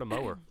you're not a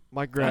mower.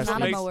 My grass. not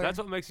a makes- mower. That's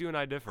what makes you and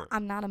I different.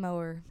 I'm not a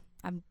mower.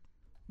 I'm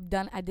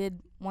done. I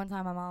did one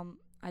time.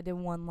 I did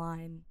one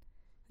line.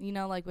 You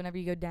know, like whenever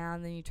you go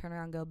down, then you turn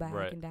around, go back,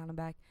 Right. and down and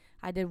back.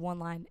 I did one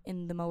line,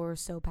 and the mower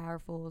was so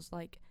powerful. It was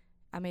like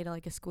I made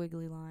like a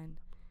squiggly line.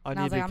 I And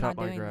I need was like, to I'm cut not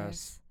my doing grass.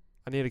 this.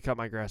 I need to cut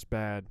my grass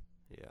bad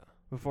Yeah.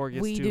 before it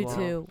gets We too do long.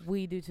 too.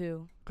 We do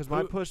too. Because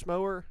my Who- push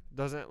mower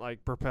doesn't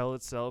like propel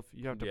itself.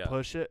 You have to Yeah.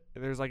 push it,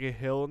 and there's like a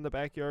hill in the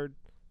backyard,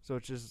 so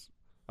it's just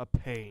a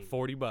pain.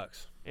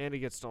 $40. And it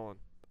gets stolen.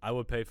 I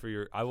would pay for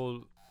your. I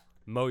will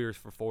mow yours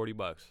for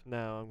 $40.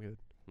 No, I'm good.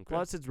 Okay.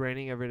 Plus, it's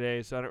raining every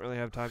day, so I don't really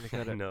have time to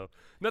cut it. No,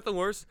 nothing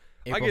worse.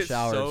 April I get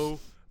showers. so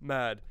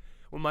mad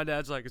when my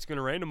dad's like, "It's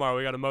gonna rain tomorrow.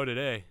 We gotta mow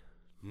today."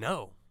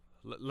 No,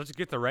 let's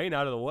get the rain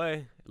out of the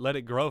way. Let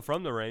it grow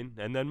from the rain,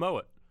 and then mow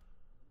it.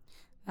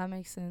 That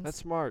makes sense. That's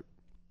smart.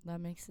 That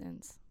makes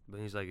sense. But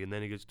he's like, and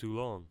then it gets too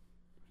long.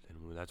 Then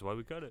that's why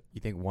we cut it. You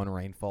think one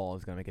rainfall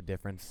is gonna make a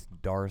difference,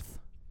 Darth?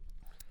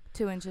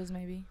 2 inches,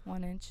 maybe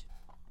 1 inch.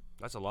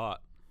 That's a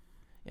lot.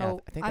 Yeah,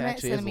 Oh, I think I that meant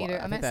actually is. centimeter. I I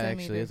think meant that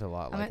actually centimeter. is a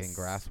lot, I like meant in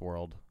grass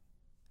world.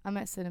 I'm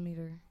at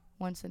centimeter.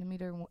 1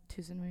 centimeter,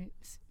 2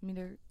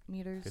 centimeters.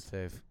 Meters. Good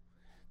save. That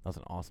was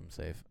an awesome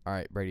save. All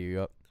right, Brady, are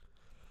you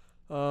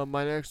up?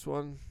 My next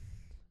one,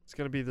 it's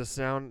gonna be the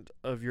sound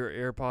of your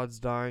AirPods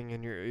dying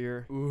in your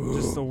ear.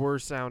 Just the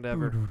worst sound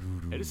ever.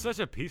 It is such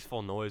a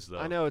peaceful noise, though.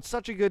 I know it's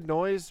such a good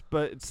noise,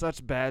 but it's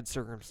such bad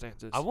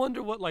circumstances. I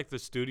wonder what like the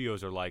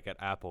studios are like at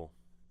Apple.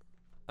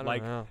 I don't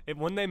like know.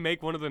 when they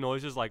make one of the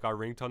noises like our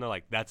ringtone, they're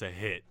like, "That's a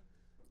hit."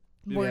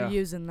 We're Yeah.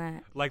 using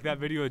that. Like that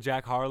video of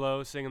Jack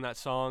Harlow singing that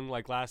song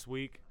like last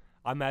week.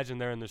 I imagine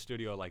they're in the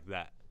studio like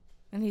that.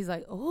 And he's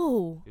like,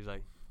 oh. He's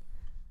like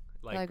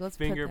Like, let's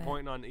put finger that.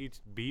 pointing on each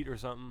beat or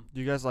something. Do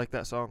you guys like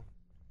that song?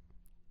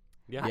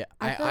 Yeah. Yeah,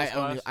 I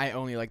feel like- I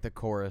only like the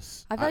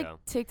chorus. I feel like Yeah.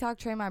 TikTok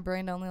trained my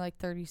brain to only like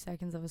 30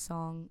 seconds of a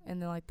song,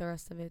 and then like the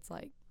rest of it's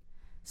like.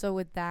 So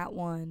with that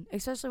one,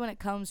 especially when it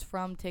comes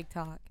from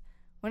TikTok,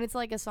 when it's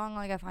like a song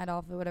like I find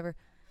off or whatever,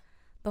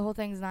 the whole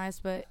thing's nice,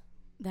 but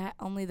that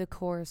only the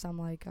chorus, I'm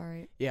like, all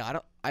right. Yeah,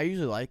 I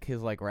usually like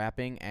his like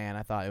rapping, and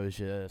I thought it was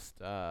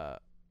just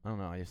I don't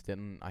know, I just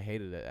didn't. I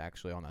hated it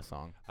actually on that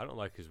song. I don't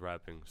like his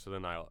rapping, so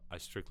then I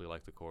strictly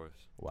like the chorus.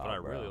 Wow, but I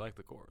bro. really like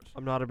the chorus.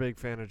 I'm not a big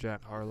fan of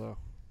Jack Harlow.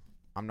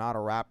 I'm not a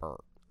rapper.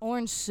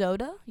 Orange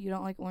soda? You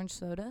don't like orange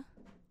soda?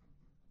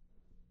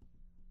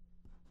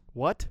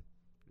 What?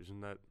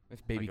 Isn't that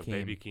It's Baby like Keem. a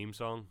Baby Keem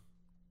song?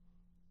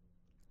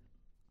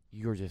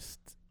 You're just.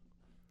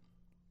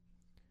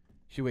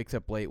 She wakes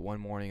up late one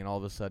morning and all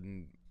of a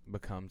sudden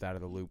becomes out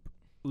of the loop.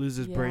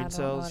 Loses Yeah, I brain don't know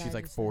cells. what She's I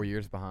like just 4 said.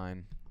 years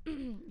behind. Yeah.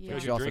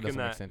 Because She you're also drinking doesn't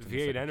make that sense in the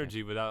V8 second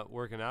energy without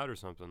working out or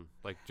something,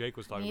 like Jake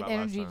was I talking need about last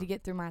energy time. to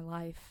get through my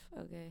life.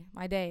 Okay.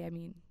 My day, I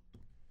mean.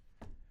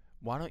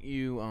 Why don't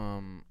you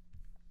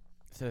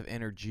instead of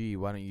energy,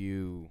 why don't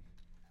you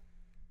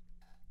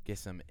get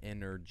some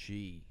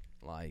energy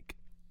like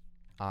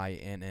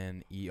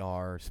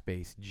INNER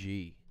space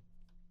G?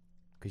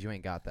 Cause you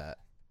ain't got that,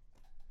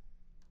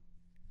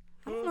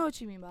 I don't know what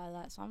you mean by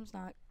that, so I'm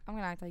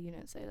gonna act like you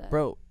didn't say that.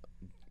 bro.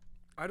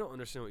 I don't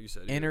understand what you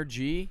said. either.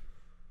 Energy.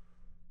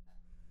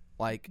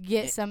 Like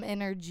Get some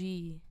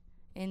energy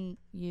in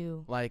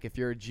you. like if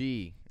you're a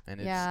G and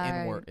it's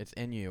Yeah, inward, alright. it's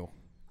in you.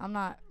 I'm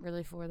not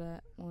really for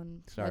that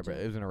one. Sorry, Legend.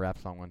 but it was in a rap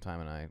song one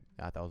time, and I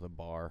thought that was a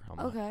bar. I'm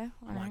like, Okay.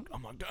 I'm alright.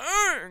 like,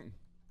 dang,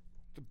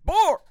 it's a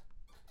bar.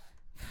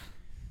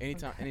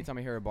 Anytime, Okay. anytime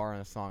I hear a bar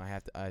in a song,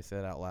 I say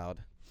it out loud.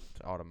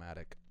 It's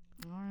automatic.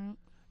 Alright.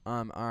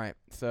 All right.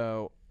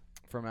 So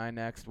for my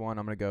next one,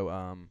 I'm gonna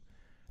go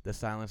the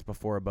silence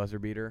before a buzzer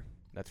beater.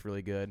 That's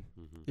really good.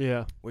 Mhm.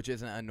 Yeah. Which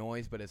isn't a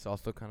noise, but it's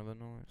also kind of a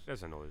noise.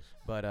 That's a noise.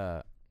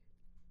 But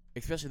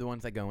especially the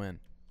ones that go in.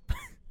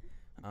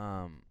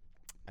 I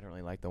don't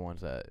really like the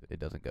ones that it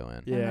doesn't go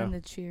in. Yeah. And then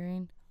the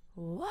cheering.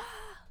 Wow.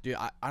 Dude,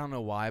 I don't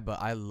know why,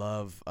 but I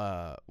love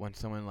when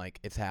someone like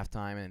it's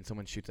halftime and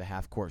someone shoots a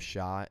half court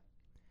shot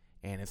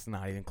and it's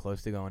not even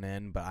close to going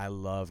in, but I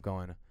love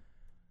going,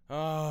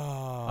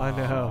 oh. I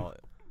know.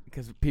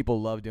 Because people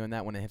love doing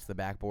that when it hits the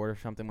backboard or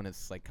something when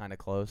it's like kind of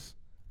close.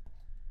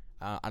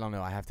 I don't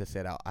know. I have to say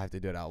it out. I have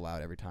to do it out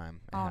loud every time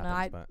it Oh no,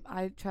 happens. But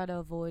I try to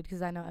avoid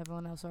because I know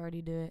everyone else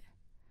already do it.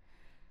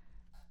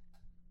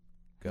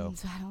 go. And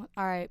so I don't.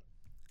 All right,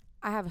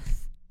 I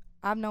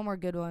have no more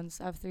good ones.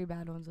 I have 3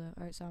 bad ones though.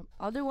 All right, so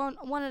I'll do one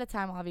at a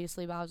time,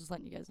 obviously, but I was just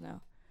letting you guys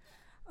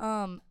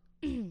know.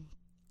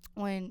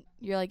 When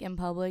you're like in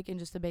public and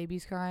just a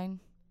baby's crying,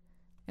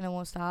 and it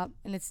won't stop,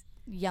 and it's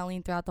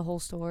yelling throughout the whole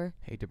store.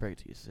 Hate to break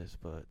it to you, sis,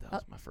 but that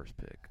was my first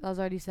pick. That was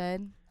already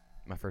said.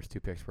 My first 2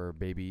 picks were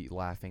baby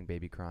laughing,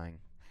 baby crying,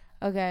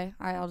 Okay,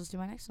 all right, I'll just do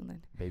my next one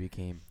then. baby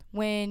came.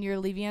 When you're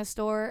leaving a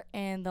store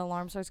and the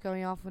alarm starts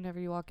going off whenever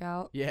you walk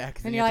out, Yeah,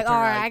 because and you're like, all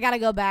right, I gotta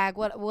go back.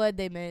 What would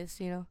they miss?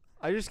 You know.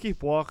 I just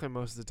keep walking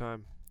most of the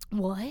time.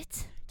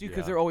 What? dude,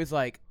 because Yeah. they're always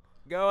like,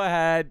 go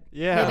ahead.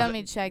 Yeah. They don't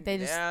need to check. They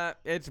just. Yeah,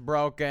 it's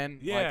broken.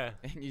 Like, Yeah.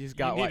 and you just You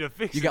got need like to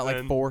fix you it got like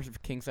then. 4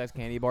 king size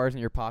candy bars in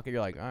your pocket.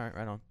 You're like, all right,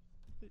 right on.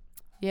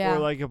 Yeah. Or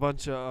like a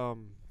bunch of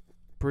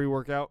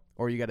pre-workout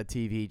Or you got a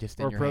TV just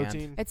in or your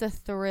protein. hand. It's a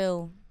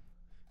thrill.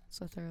 It's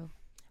a thrill.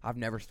 I've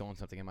never stolen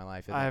something in my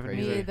life. Isn't I that haven't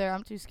crazy? Me either. either.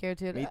 I'm too scared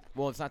to.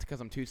 Well, it's not because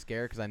I'm too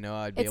scared. Because I know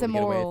I'd be It's able to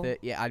get away immoral. with it.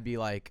 Yeah, I'd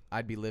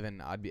be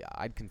living.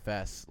 I'd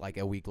confess like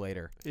a week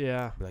later.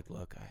 Yeah. Be like,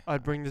 look,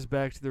 I'd bring this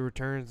back to the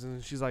returns,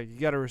 and she's like, "You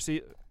got a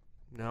receipt?"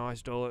 No, I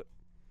stole it.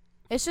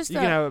 It's just You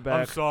can have it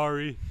I'm back.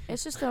 sorry.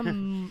 It's just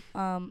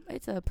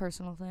it's a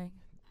personal thing.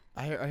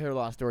 I hear a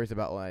lot of stories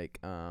about like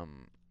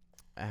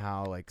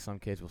how like some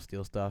kids will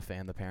steal stuff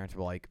and the parents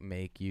will like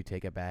make you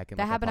take it back and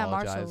That like, happened at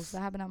apologize. Marshalls. That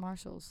happened at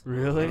Marshalls.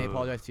 Really? And they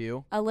apologize to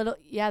you. A little,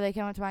 yeah, they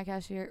came up to my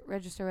cashier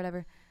register,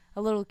 whatever.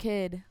 A little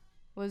kid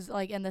was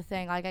like in the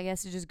thing, like I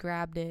guess he just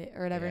grabbed it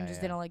or whatever, and Yeah, just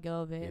yeah. didn't let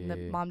go of it, and the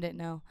Yeah. mom didn't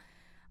know.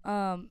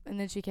 And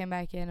then she came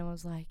back in and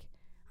was like,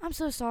 "I'm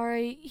so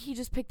sorry. He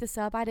just picked this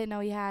up. I didn't know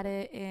he had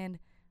it, and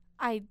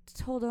I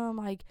told him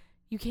like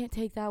you can't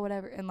take that,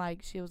 whatever." And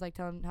like she was like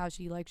telling how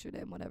she lectured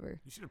him, whatever.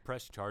 You should have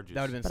pressed charges.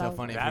 That would have But been I so was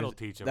funny. like- If That'll you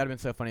teach him. that'd have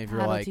been so funny if you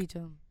How were to like, teach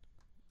him?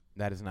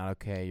 that is not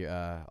okay.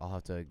 I'll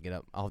have to get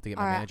up. I'll have to get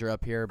my Alright, manager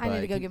up here. I need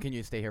But to go get- can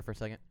you stay here for a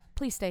second?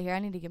 Please stay here. I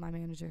need to get my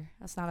manager.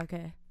 That's not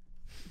okay.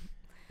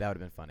 That would have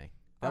been funny.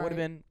 That would have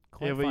Alright. been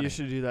quite Yeah, but funny. you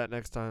should do that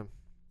next time,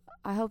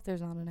 I hope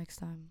there's not a next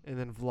time. and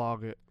then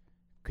vlog it.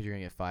 Because you're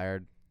gonna get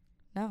fired.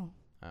 No.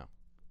 Oh.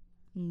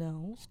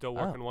 No. Still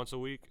working once a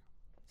week.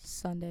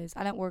 Sundays.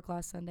 I didn't work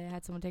last Sunday. I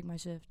had someone take my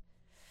shift.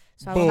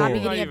 So I will not be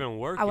You're not getting a, even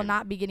working. I will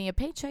not be getting a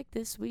paycheck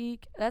this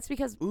week. That's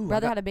because Ooh, I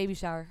brother got- had a baby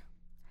shower.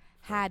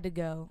 Had to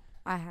go.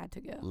 I had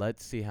to go.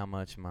 Let's see how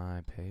much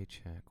my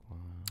paycheck was.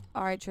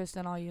 All right,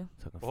 Tristan, all you.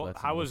 Well,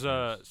 how was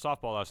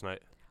softball last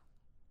night?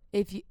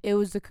 If you, it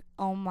was the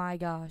oh my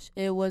gosh,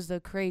 it was the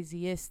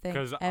craziest thing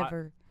 'Cause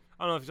ever.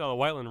 I don't know if you saw the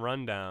Whiteland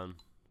rundown,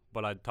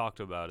 but I talked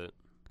about it.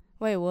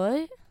 Wait,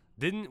 what?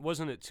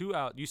 Wasn't it 2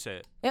 out? You say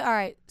it. All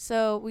right,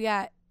 so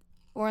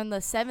we're in the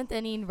 7th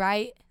inning,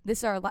 right?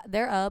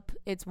 They're up.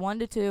 It's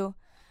 1-2.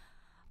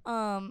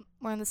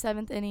 We're in the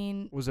 7th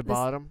inning. Was it This-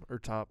 bottom or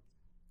top?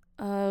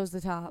 It was the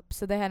top,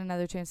 so they had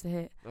another chance to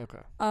hit. Okay.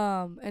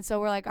 And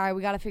so we're like, all right,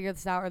 we got to figure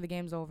this out or the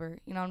game's over.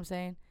 You know what I'm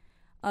saying?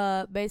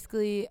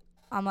 Basically,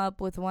 I'm up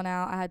with 1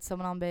 out. I had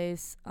someone on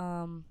base,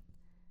 on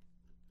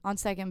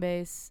second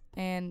base,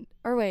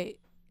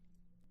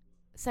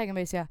 second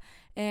base, yeah.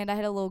 And I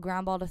hit a little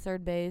ground ball to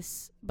third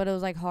base, but it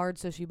was like hard,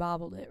 so she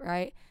bobbled it,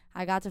 right?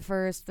 I got to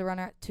first. The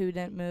runner at 2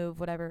 didn't move.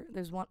 Whatever.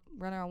 There's one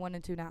runner on 1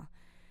 and 2 now.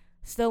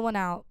 Still 1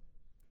 out.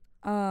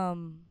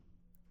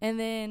 And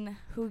then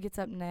who gets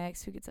up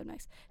next?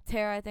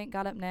 Tara, I think,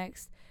 got up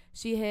next.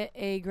 She hit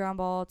a ground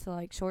ball to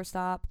like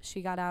shortstop.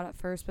 She got out at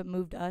first, but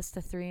moved us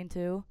to 3 and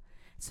 2.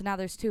 So now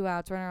there's 2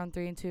 outs, runner on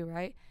 3 and 2,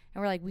 right?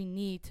 And we're like, we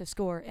need to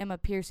score. Emma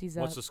Piercy's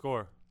up. What's the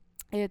score?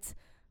 It's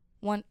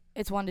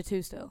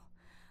 1-2 still.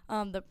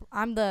 I'm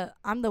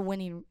the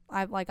winning.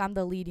 I'm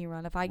the leading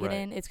run. If I get Right.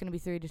 in, it's gonna be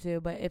 3-2.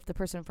 But if the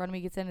person in front of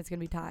me gets in, it's gonna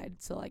be tied.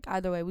 So like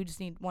either way, we just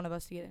need one of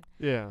us to get in.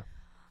 Yeah.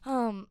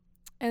 And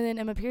then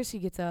Emma Piercy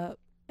gets up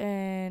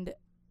and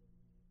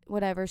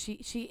whatever.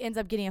 She ends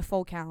up getting a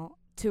full count,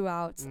 2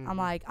 outs. I'm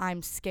like,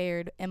 I'm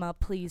scared. Emma,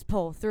 please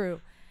pull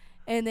through.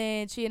 And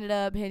then she ended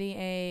up hitting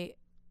a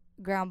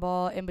ground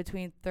ball in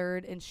between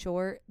third and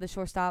short. The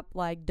shortstop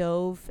like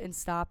dove and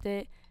stopped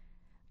it,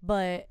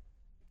 but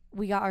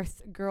we got our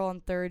girl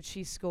on third.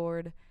 She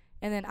scored,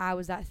 and then I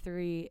was at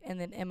 3, and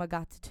then Emma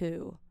got to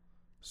 2.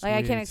 Like I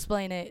can't Sweet.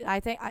 explain it. I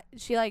think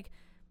she I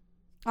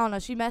don't know.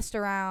 She messed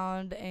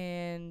around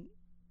and.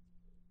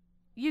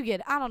 You get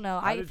it. I don't know.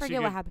 How I did she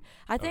forget what get-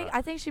 happened.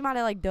 I think she might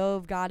have like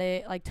dove, got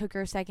it, like took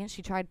her a second.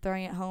 She tried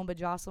throwing it home, but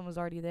Jocelyn was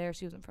already there.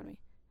 She was in front of me.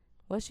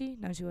 Was she?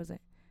 No, she wasn't.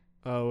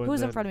 Oh, Who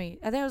was in front of me?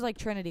 I think it was like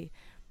Trinity.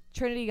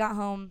 Trinity got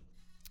home.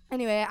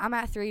 Anyway, I'm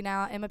at 3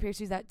 now. Emma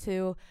Piercy's at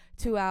 2.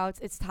 2 outs.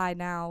 It's tied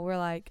now. We're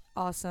like,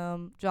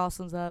 awesome.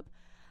 Jocelyn's up.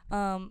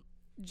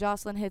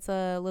 Jocelyn hits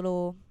a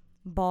little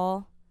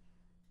ball.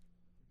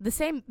 The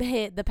same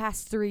hit the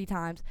past 3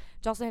 times.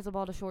 Jocelyn hits a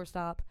ball to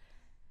shortstop.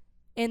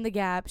 In the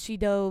gap, she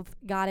dove,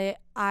 got it.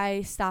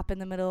 I stop in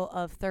the middle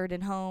of third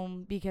and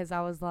home because I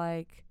was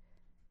like,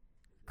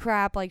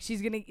 crap, like she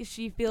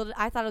fielded.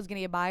 I thought I was going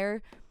to get by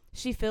her.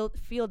 She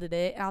fielded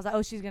it, and I was like,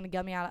 oh, she's going to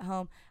gut me out at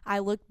home. I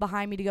looked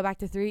behind me to go back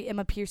to 3.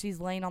 Emma Piercy's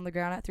laying on the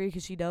ground at 3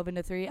 because she dove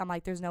into 3. I'm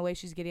like, there's no way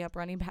she's getting up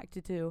running back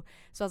to 2.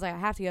 So I was like, I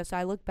have to go. So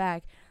I look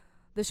back.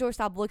 The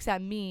shortstop looks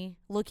at me,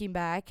 looking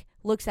back,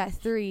 looks at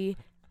 3.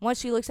 Once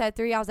she looks at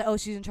 3, I was like, oh,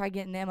 she's going to try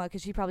getting Emma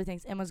because she probably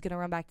thinks Emma's going to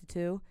run back to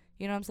 2.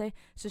 You know what I'm saying?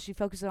 So she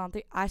focuses on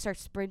 3. I start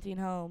sprinting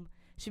home.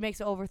 She makes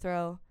an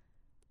overthrow.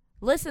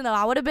 Listen, though,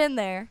 I would have been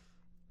there.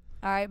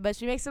 All right, but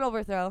she makes an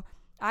overthrow.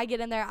 I get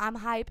in there. I'm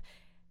hype.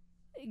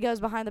 It goes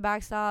behind the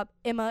backstop.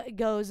 Emma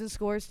goes and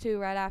scores 2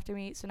 right after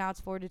me. So now it's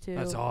 4-2.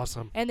 That's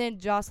awesome. And then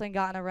Jocelyn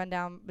got in a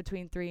rundown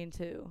between 3 and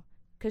 2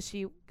 because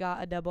she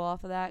got a double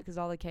off of that because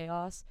all the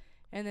chaos.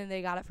 And then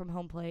they got it from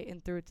home plate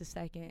and threw it to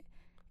second.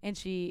 And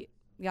she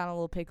got in a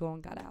little pickle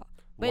and got out.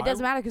 But it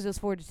doesn't matter because it was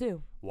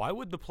 4-2. Why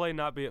would the play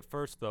not be at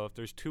first, though, if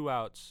there's 2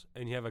 outs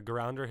and you have a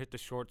grounder hit the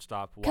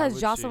shortstop?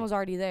 Because Jocelyn was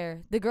already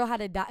there. The girl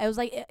had to die. It was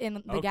like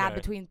in the gap Okay.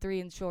 between 3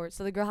 and short.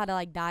 So the girl had to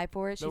like die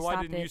for it. She Then why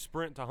stopped didn't it. you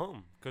sprint to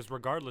home? Because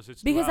regardless,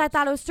 it's 2 Because I outs.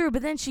 thought it was through.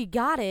 But then she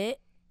got it.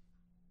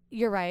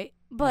 You're right.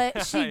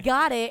 But she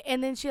got it.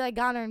 And then she like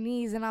got on her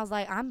knees. And I was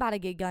like, I'm about to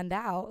get gunned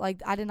out. Like,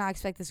 I did not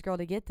expect this girl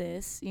to get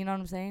this. You know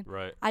what I'm saying?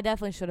 Right. I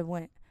definitely should have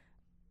went.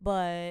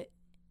 But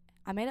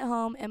I made it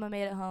home. Emma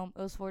made it home.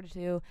 It was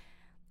 4-2.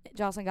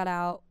 Jocelyn got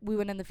out. We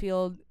went in the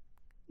field,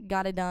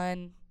 got it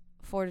done.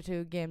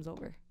 4-2. Game's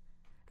over.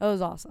 It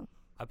was awesome.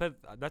 I bet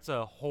that's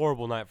a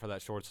horrible night for that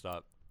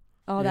shortstop.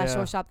 Oh, that Yeah.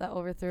 shortstop that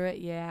overthrew it.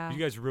 Yeah. You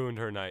guys ruined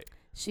her night.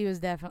 She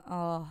was definitely.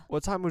 Oh.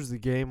 What time was the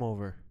game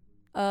over?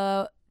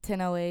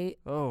 10:08.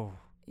 Oh,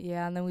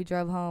 Yeah, and then we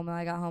drove home, and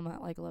I got home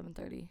at like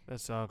 11:30. that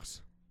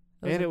sucks.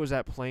 was And a it was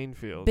at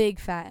Plainfield. big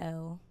fat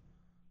L.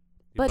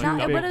 You But played not. Two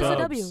But big it was a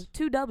dubs. W.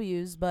 2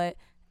 W's, but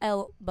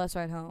L bus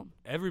ride home.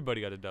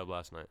 Everybody got a dub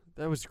last night.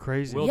 That was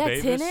crazy. Will yeah,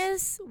 Davis,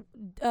 tennis,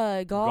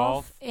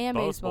 golf, and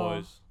both baseball.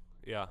 boys.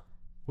 Yeah.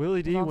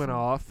 Willie D Awesome. went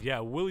off. Yeah,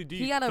 Willie D,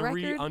 He got a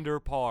 3 record? under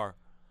par.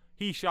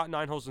 He shot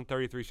 9 holes in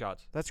 33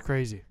 shots. That's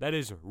crazy. That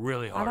is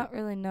really I hard. don't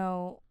really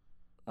know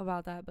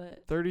about that,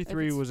 but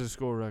 33 it's- was a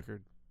school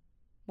record.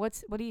 what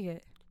do you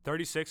get?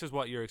 36 is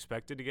what you're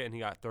expected to get, and he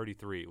got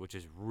 33, which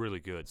is really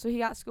good. So he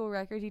got school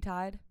record. He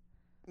tied.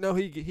 No,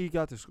 he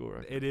got the school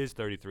record. It is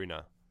 33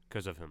 now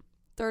because of him.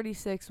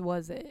 36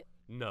 was it?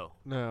 No.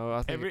 No,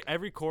 I think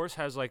Every course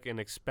has like an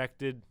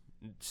expected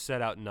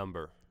set out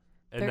number,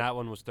 and Thir- that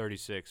one was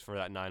 36 for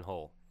that 9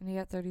 hole. And he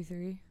got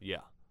 33.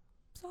 Yeah.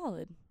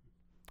 Solid.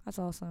 That's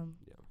awesome.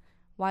 Yeah.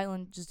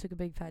 Whiteland just took a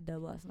big fat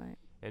dub last night.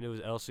 And it was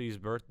LC's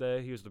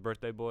birthday. He was the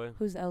birthday boy.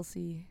 Who's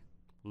LC?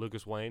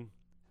 Lucas Wayne.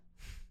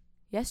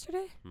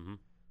 Yesterday? Mm-hmm.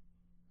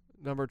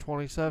 number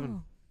 27.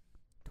 Oh,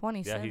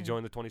 27. Yeah, he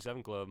joined the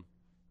 27 club.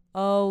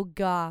 Oh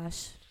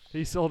gosh,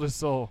 He sold his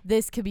soul.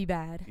 this could be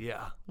bad.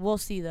 Yeah. We'll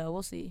see though.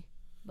 We'll see.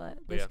 but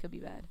But this yeah. could be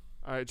bad.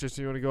 All right,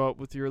 Tristan, you want to go up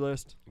with your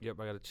list? Yep,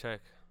 I gotta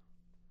check.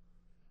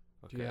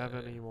 Do you have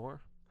Okay. any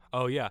more?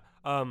 Oh yeah.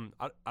 I don't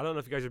know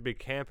if you guys are big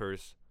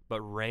campers,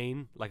 but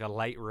rain, like a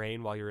light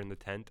rain while you're in the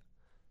tent,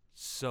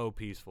 so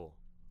peaceful.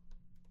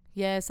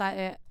 Yes,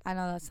 I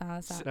know that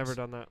sound. Never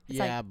done that. It's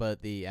yeah,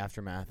 but the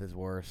aftermath is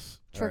worse.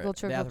 Trickle, Or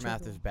trickle, The aftermath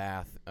trickle. is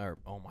bath. Or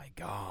oh my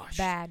gosh,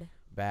 bad.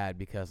 bad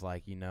because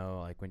like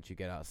like once you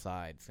get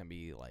outside, it's gonna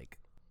be like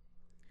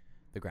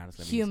the ground is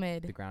gonna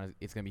Humid. be the ground.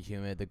 It's gonna be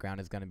humid. The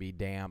ground is gonna be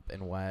damp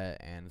and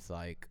wet, and it's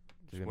like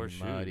Just it's wear gonna be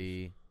shoes.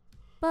 muddy.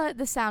 But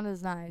the sound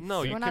is nice.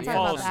 No, you We're can not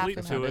fall talking about the asleep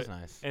aftermath. to It's it.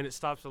 nice. And it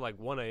stops at like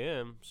 1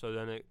 a.m., so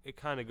then it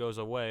kind of goes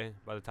away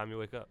by the time you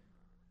wake up.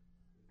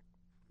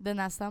 Then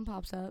that sun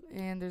pops up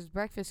and there's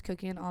breakfast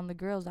cooking on the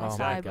grills Oh my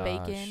outside, gosh.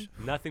 bacon.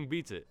 Nothing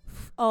beats it.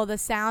 Oh, the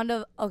sound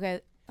of okay.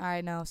 All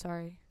right, no,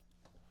 sorry.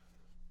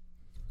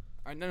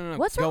 All right, no.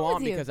 What's Go wrong on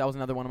with you? because that was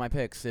another one of my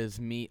picks. Is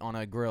meat on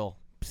a grill.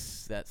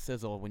 Psst, that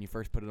sizzle when you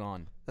first put it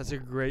on. That's a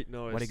great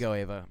noise. Way to go,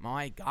 Ava.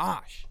 My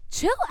gosh.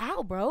 Chill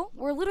out, bro.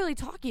 We're literally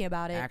talking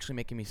about it. Actually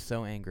making me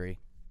so angry.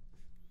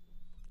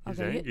 He's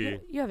Okay,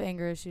 angry. you have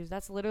anger issues.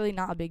 That's literally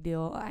not a big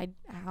deal.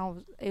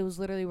 It was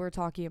literally we're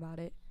talking about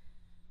it.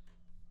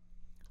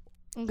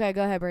 Okay,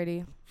 go ahead,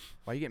 Brady.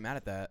 Why you get mad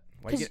at that?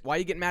 'Cause- Why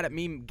you getting mad at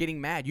me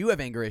getting mad? You have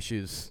anger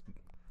issues.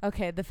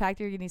 Okay, the fact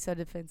you're getting so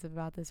defensive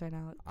about this right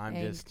now. I'm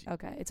just-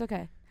 okay. It's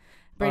okay. All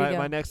Brady, right, go.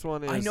 my next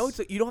one is. I know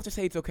you don't have to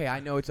say it's okay. I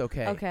know it's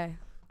okay. Okay.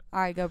 All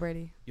right, go,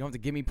 Brady. You don't have to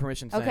give me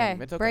permission saying Okay,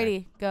 it's okay.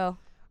 Brady, go.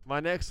 My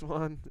next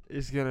one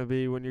is gonna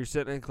be when you're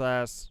sitting in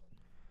class,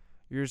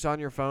 you're just on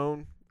your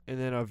phone, and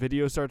then a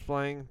video starts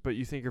playing, but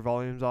you think your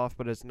volume's off,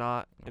 but it's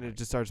not, and it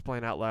just starts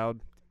playing out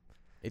loud.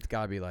 It's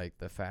got to be like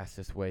the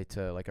fastest way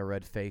to like a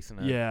red face and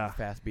a Yeah.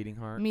 fast beating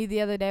heart. Me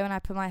the other day when I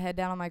put my head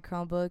down on my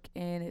Chromebook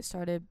and it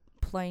started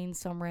playing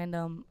some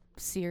random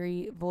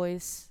Siri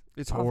voice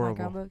It's off my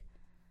horrible. Chromebook.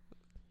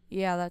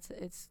 Yeah,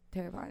 it's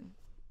terrifying.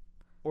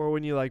 Or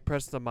when you like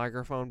press the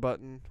microphone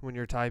button when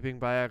you're typing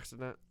by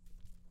accident,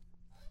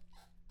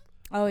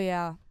 Oh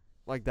yeah.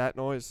 like that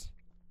noise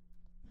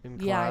in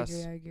Yeah,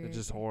 class. I agree. It's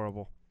just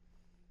horrible.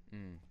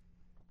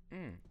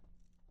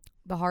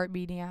 The heart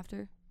beating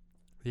after.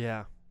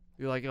 Yeah.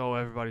 You're like, oh,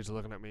 everybody's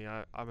looking at me.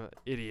 I'm an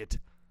idiot.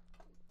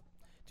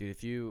 Dude,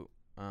 if you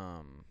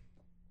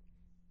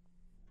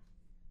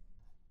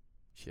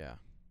yeah,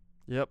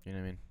 Yep. you know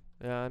what I mean?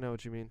 Yeah, I know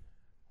what you mean.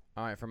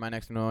 All right, for my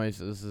next noise,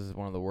 this is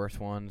one of the worst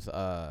ones.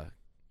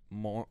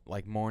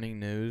 Like morning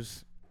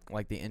news,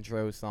 like the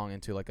intro song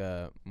into like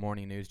a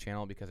morning news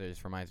channel, because it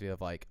just reminds me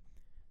of like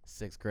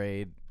 6th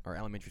grade or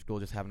elementary school,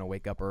 just having to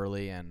wake up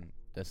early and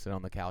just sit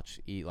on the couch,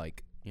 eat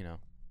like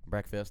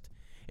breakfast.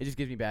 It just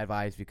gives me bad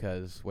vibes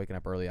because waking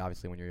up early,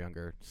 obviously when you're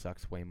younger,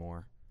 sucks way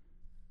more.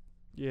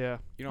 Yeah.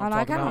 You know I what know, I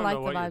I'm talking kind of about? like know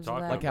the what you're vibes of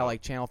talking that. Like how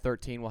like Channel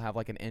 13 will have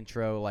like an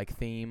intro like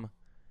theme.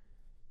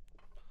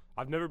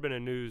 I've never been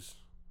in news.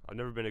 I've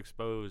never been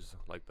exposed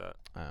like that.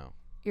 Oh.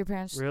 Your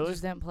parents Really?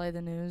 just didn't play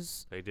the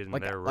news. They did in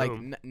Like their like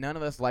room. none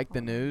of us like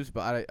the news,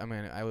 but I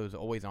mean I was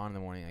always on in the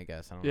morning, I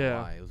guess. I don't know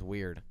Yeah. why. It was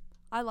weird.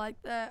 I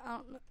like that.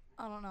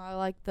 I don't know. I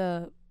like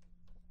the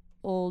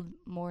old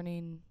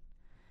morning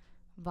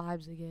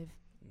vibes they gave.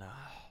 No.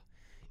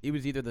 It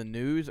was either the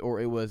news or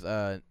it was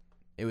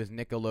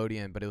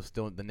Nickelodeon, but it was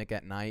still the Nick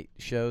at Night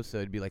show, so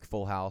it'd be like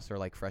Full House or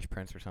like Fresh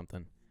Prince or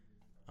something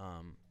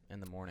in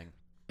the morning,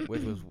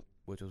 which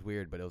was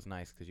weird, but it was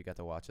nice because you got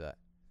to watch that.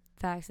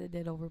 Facts it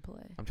did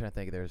overplay. I'm trying to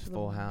think. There's The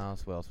Full ones.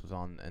 House. What else was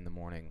on in the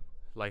morning?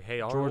 Like, hey,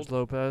 Arnold. George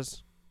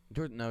Lopez.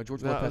 George That Lopez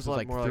was was like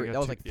like more 3. like a That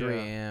was two- like 3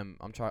 yeah. a.m.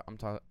 I'm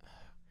talking.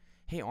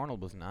 Hey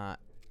Arnold was not.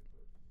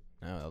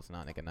 No, that was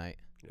not Nick at Night.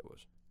 It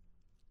was.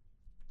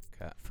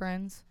 Okay.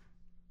 Friends.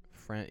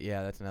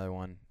 Yeah, that's another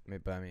one.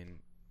 But I mean,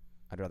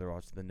 I'd rather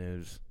watch the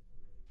news.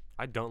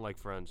 I don't like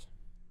Friends.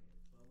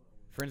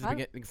 Friends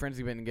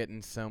have been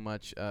getting so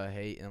much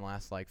hate in the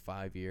last like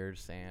 5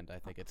 years, and I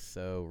think it's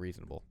so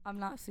reasonable. I'm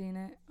not seeing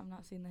it. I'm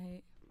not seeing the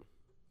hate.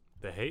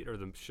 The hate or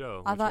the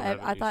show? I Which one thought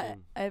haven't I you thought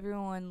seen?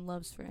 everyone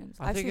loves Friends.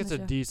 I I've think seen it's the a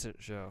show. decent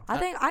show. I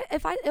think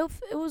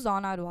if it was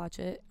on, I'd watch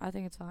it. I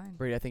think it's fine.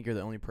 Brady, I think you're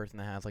the only person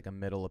that has like a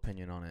middle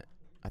opinion on it.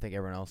 I think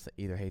everyone else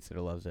either hates it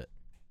or loves it.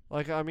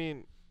 Like, I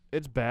mean,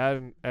 it's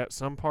bad at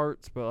some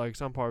parts, but like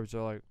some parts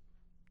are like,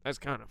 that's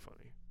kind of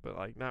funny, but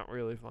like not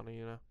really funny,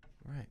 you know.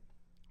 Right.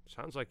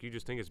 Sounds like you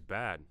just think it's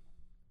bad.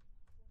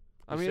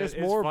 I You mean, said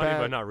it's more funny, bad.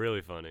 but not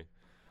really funny.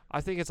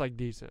 I think it's like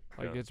decent.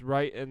 Like Yeah. it's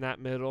right in that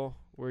middle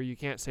where you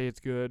can't say it's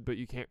good, but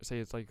you can't say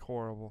it's like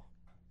horrible.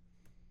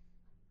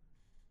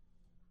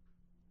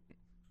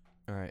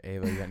 All right,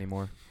 Ava, you got any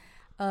more?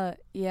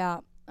 Yeah.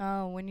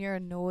 When you're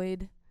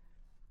annoyed,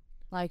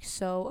 like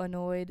so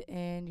annoyed,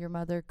 and your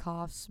mother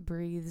coughs,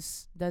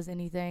 breathes, does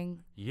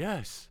anything,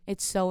 Yes.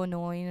 it's so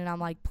annoying, and I'm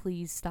like,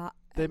 please stop.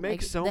 They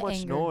make Like, so the much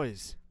anger.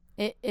 noise.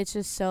 It's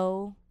just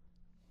so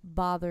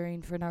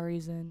bothering for no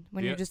reason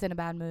when you're Yeah. just in a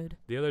bad mood.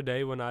 The other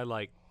day when I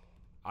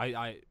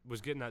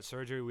was getting that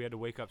surgery, we had to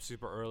wake up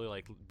super early,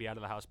 like be out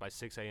of the house by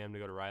 6 a.m. to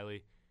go to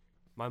Riley.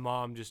 My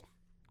mom just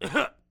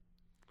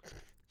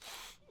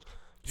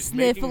just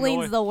making Sniffling's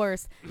noise. the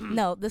worst.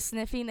 No, the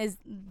sniffing is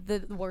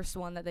the worst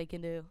one that they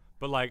can do.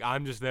 But like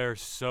I'm just there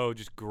so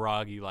just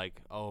groggy,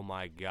 like oh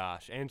my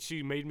gosh. And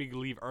she made me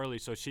leave early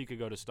so she could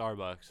go to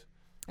Starbucks.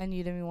 And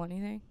you didn't want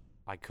anything?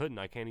 I couldn't.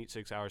 I can't eat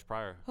 6 hours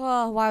prior.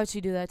 Oh, why would she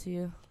do that to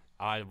you?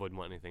 I wouldn't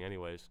want anything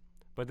anyways.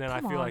 But then Come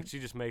I feel on. like she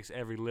just makes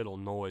every little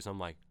noise. I'm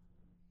like,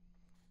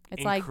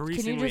 It's like, can you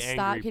increasingly just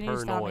stop? angry Can you per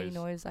just stop noise. making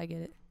noise? I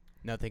get it.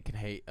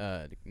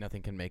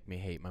 Nothing can make me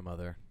hate my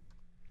mother.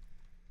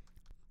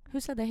 Who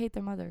said they hate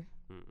their mother?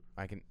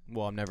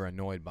 I'm never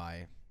annoyed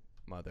by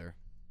mother.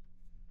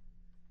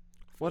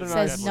 What an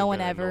Says idea. no one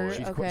Definitely been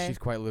ever. annoyed. Okay. She's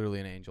quite literally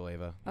an angel,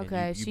 Ava. And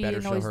Okay, you she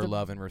better show annoys her the-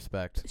 love and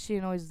respect. She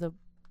annoys the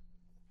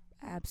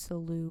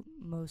absolute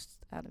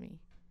most out of me.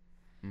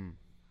 Mm.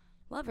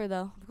 Love her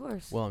though, of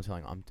course. Well,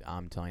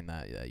 I'm telling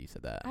that you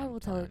said that. I I'm will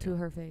tell it telling to you.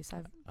 her face.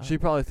 She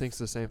probably thinks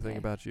the same thing Okay.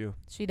 about you.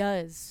 She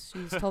does.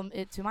 She's told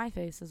it to my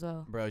face as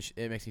well. Bro,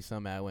 it makes me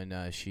so mad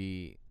when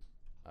she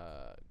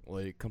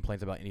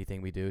complains about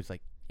anything we do. It's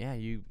like, yeah,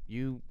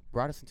 you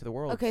brought us into the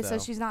world. Okay, so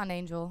she's not an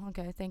angel.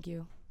 Okay, thank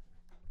you.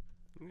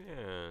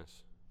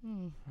 yes,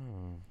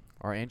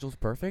 Are angels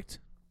perfect?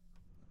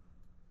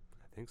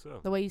 I think so.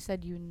 The way you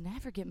said you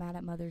never get mad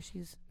at mother,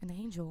 she's an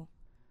angel.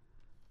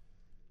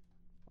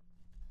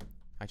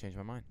 I changed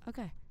my mind.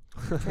 Okay.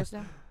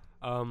 Tryston?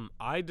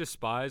 I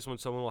despise when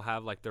someone will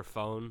have like their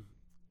phone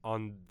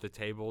on the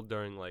table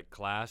during like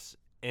class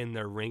and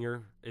their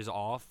ringer is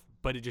off,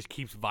 but it just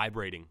keeps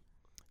vibrating.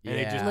 And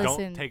they just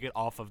Listen. don't take it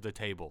off of the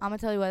table. I'm going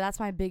to tell you what,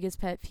 that's my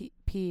biggest pet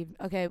peeve.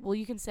 Okay, well,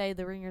 you can say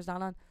the ringer's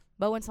not on,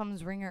 but when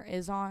someone's ringer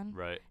is on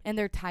Right. and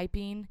they're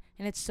typing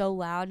and it's so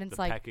loud and it's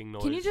The like, pecking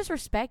noise. can you just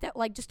respect that?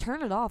 Like, just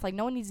turn it off. Like,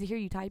 no one needs to hear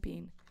you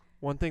typing.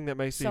 One thing that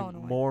makes So me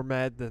annoying. more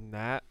mad than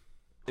that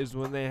is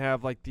when they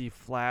have like the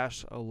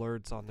flash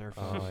alerts on their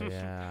phone. Oh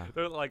yeah.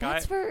 They're like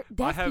That's for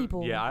deaf I have,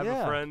 people. Yeah, I have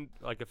Yeah. a friend,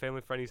 like a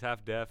family friend, he's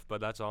half deaf,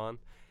 but that's on.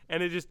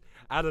 And it just,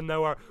 out of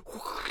nowhere,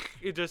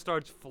 it just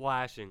starts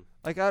flashing.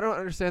 Like I don't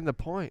understand the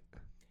point.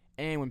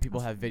 And when people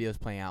have videos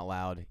playing out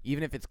loud,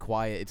 even if it's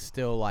quiet, it's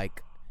still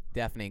like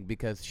deafening.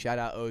 Because shout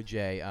out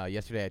OJ.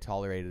 Yesterday I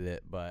tolerated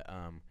it, but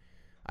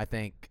I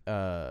think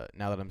now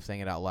that I'm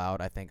saying it out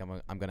loud, I think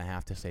I'm gonna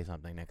have to say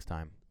something next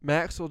time.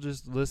 Max will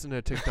just listen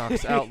to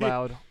TikToks out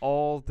loud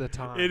all the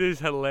time. It is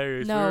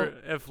hilarious. No. We were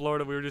at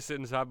Florida, we were just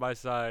sitting side by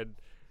side,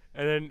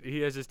 and then he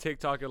has his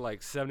TikTok at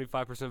like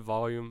 75%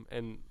 volume,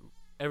 and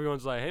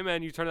everyone's like, hey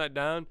man, you turn that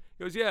down?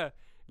 He goes, yeah.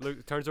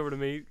 Turns over to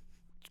me,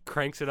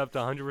 cranks it up to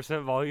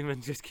 100% volume,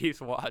 and just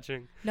keeps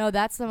watching. No,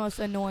 that's the most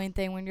annoying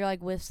thing when you're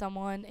like with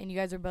someone and you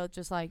guys are both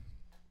just like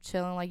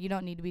chilling, like you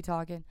don't need to be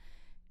talking.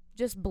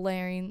 Just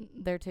blaring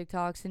their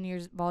TikToks and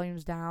your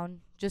volume's down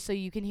just so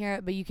you can hear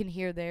it, but you can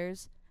hear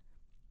theirs.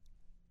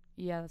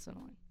 Yeah, that's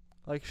annoying.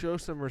 Like show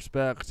some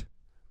respect.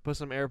 Put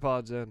some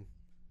AirPods in.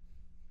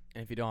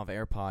 And if you don't have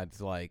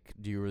AirPods, like,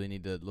 do you really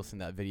need to listen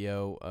to that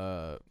video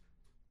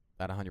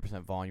at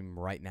 100% volume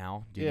right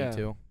now? Do you Yeah. need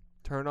to?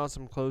 Turn on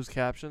some closed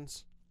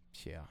captions.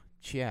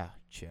 Yeah.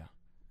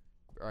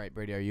 All right,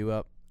 Brady, are you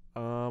up?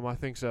 I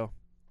think so.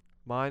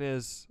 Mine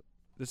is,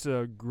 this is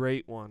a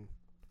great one.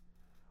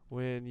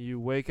 When you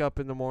wake up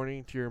in the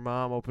morning to your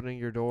mom opening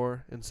your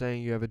door and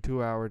saying you have a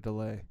 2-hour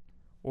delay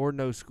or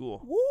no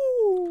school.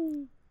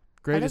 Woo!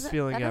 Greatest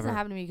feeling That doesn't ever.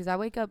 happen to me because I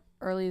wake up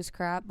early as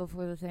crap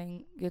before the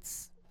thing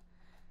gets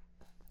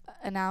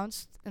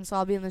announced, and so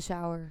I'll be in the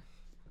shower,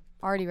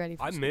 already ready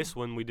for I school. miss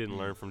when we didn't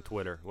learn from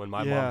Twitter, when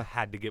my Yeah. mom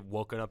had to get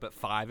woken up at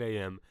 5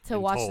 a.m. to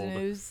and watch told. the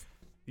news.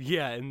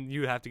 Yeah, and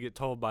you have to get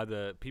told by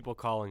the people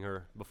calling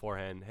her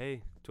beforehand,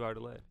 hey, 2-hour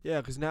delay.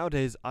 Yeah, because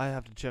nowadays I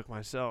have to check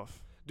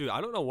myself. Dude,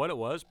 I don't know what it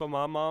was, but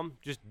my mom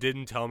just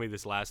didn't tell me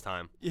this last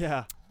time.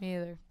 Yeah. Me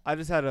either. I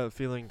just had a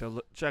feeling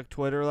to check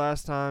Twitter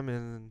last time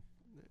and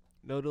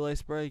no delay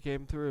spray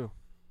came through.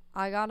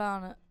 I got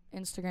on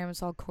Instagram and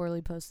saw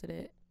Corley posted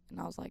it, and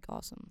I was like,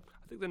 awesome.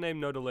 I think the name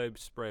No Delay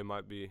Spray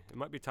might be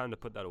time to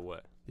put that away.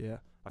 Yeah.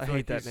 I feel hate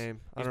like that he's-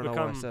 name. I he's don't know why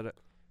I become- said it.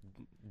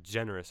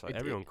 Generous. Like, It-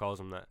 everyone calls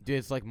him that. Dude,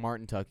 it's like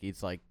Martin Tucky.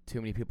 It's like too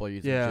many people are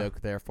using Yeah. the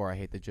joke, therefore I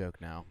hate the joke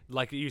now.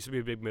 Like, it used to be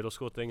a big middle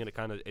school thing, and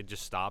it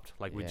just stopped.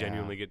 Like, we Yeah.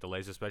 genuinely get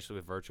delays, especially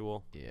with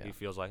virtual. Yeah. He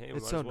feels like, hey, we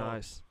It's might so as well.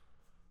 nice.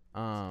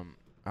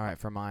 All right,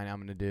 for mine, I'm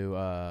gonna do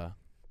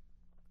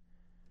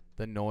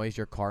the noise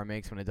your car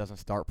makes when it doesn't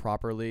start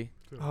properly,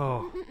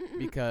 Oh.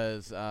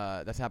 because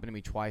that's happened to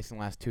me twice in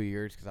the last 2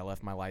 years because I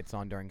left my lights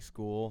on during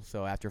school.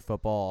 So after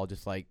football, I'll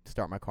just like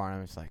start my car and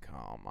I'm just like,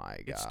 oh my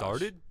god. It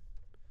started,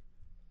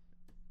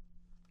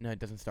 No, it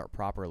doesn't start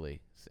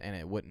properly, and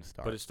it wouldn't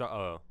start. but it started.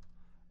 Oh,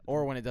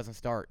 or when it doesn't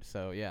start.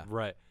 So yeah,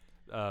 right.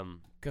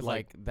 because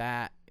like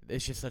that,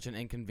 it's just such an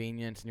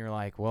inconvenience, and you're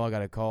like, well, I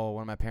gotta call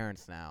one of my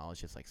parents now.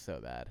 It's just like so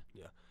bad.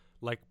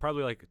 Like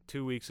probably like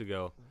 2 weeks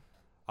ago,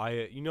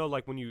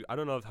 like when you, I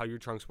don't know how your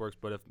trunks works,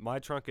 but if my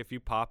trunk, if you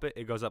pop it,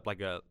 it goes up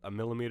like a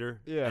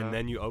millimeter, Yeah. and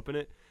then you open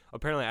it.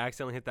 Apparently, I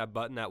accidentally hit that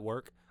button at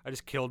work. I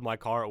just killed my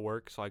car at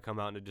work, so I come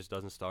out and it just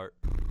doesn't start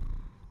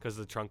because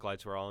the trunk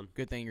lights were on.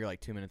 Good thing you're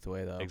like 2 minutes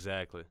away though.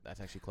 Exactly.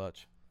 That's actually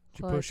clutch.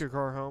 Did you push your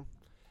car home?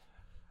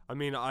 I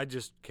mean, I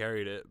just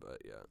carried it,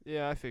 but yeah.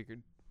 Yeah, I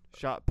figured.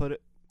 Shot put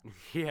it.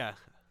 Yeah,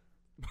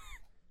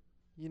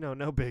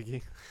 No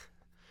biggie.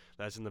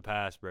 that's in the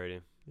past,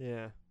 Brady.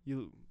 Yeah,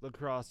 you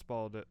lacrosse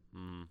balled it.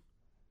 Mm.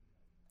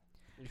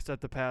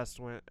 Except the pass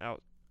went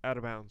out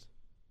of bounds.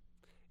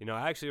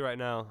 Actually, right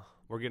now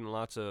we're getting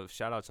lots of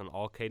shout outs on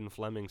all Caden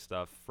Fleming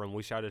stuff from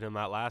we shouted him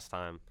out last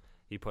time.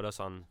 He put us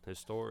on his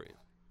story.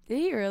 Did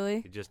he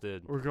really? He just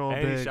did. We're going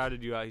And he big.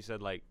 shouted you out. He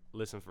said, like,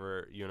 listen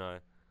for you and I.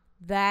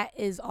 That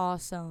is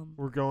awesome.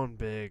 We're going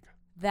big.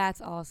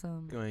 That's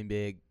awesome. Going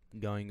big.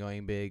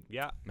 Going big.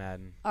 Yeah.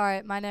 Madden. All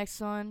right, my next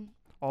one.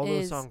 All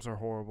those Is- songs are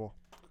horrible.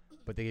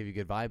 But they gave you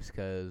good vibes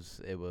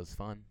because it was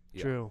fun.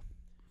 Yeah. True.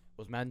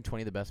 Was Madden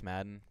 20 the best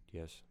Madden?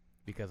 Yes.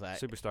 Because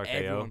Superstar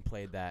everyone KO.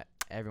 played that.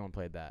 Everyone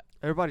played that.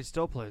 Everybody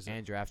still plays it.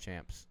 And Draft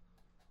Champs.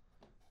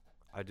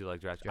 I do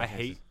like draft. I Draft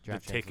Champs hate is-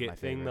 Draft the Champs is my ticket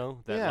thing, favorite.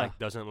 though, that, Yeah. like,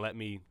 doesn't let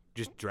me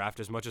just draft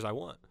as much as I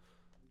want.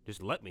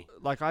 Just let me.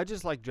 Like, I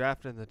just like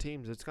drafting the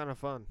teams. It's kind of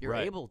fun. You're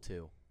Right. able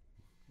to.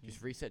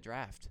 Just reset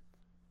draft.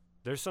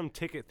 There's some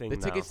ticket thing The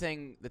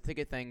now.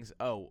 ticket things.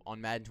 Oh, on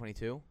Madden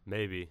 22.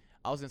 Maybe.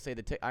 I was gonna say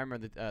I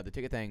remember the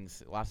ticket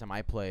things last time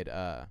I played.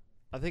 I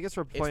think it's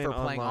for It's playing for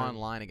playing online.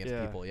 online against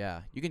Yeah. people.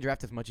 Yeah, you can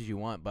draft as much as you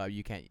want, but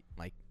you can't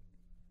like.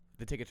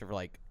 The tickets are for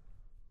like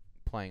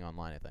playing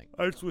online. I think.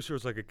 I just wish there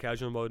was, like, a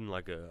casual mode and,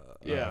 like, a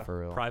Yeah. for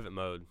real. private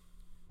mode.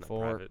 Not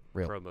For private.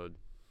 real. Pro mode.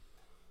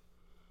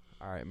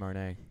 All right,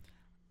 Marnay.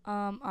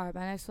 All right,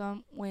 my next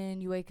one. When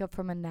you wake up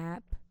from a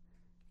nap,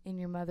 and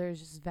your mother is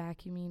just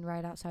vacuuming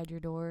right outside your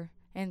door,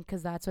 and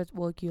 'cause that's what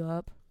woke you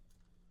up.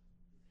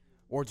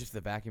 Or just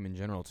the vacuum in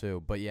general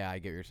too. But yeah, I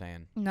get what you're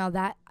saying. No,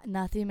 that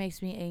nothing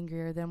makes me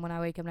angrier than when I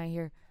wake up and I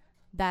hear,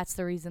 that's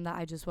the reason that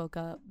I just woke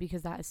up,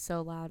 because that is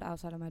so loud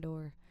outside of my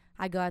door.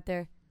 I go out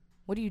there,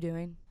 what are you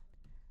doing?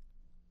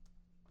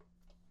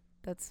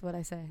 That's what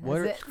I say.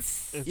 What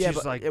That's it. It's yeah,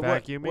 just but like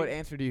what vacuuming.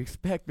 answer do you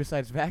expect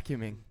besides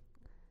vacuuming?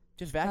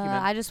 Just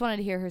vacuuming. I just wanted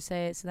to hear her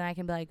say it so then I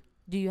can be like,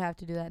 do you have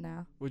to do that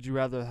now? Would you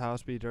rather the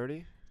house be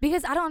dirty?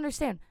 Because I don't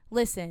understand.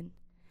 Listen,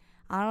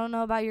 I don't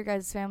know about your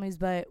guys' families,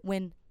 but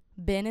when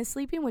Ben is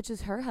sleeping, which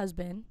is her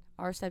husband,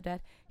 our stepdad,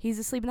 he's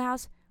asleep in the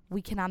house,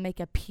 we cannot make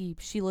a peep.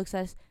 She looks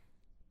at us,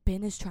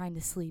 Ben is trying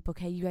to sleep,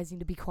 okay? You guys need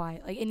to be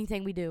quiet. Like,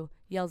 anything we do,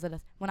 yells at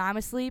us. When I'm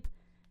asleep,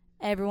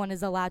 everyone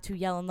is allowed to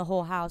yell in the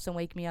whole house and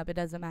wake me up. It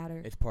doesn't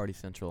matter. It's party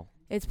central.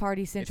 It's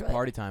party central. It's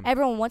party time.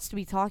 Everyone wants to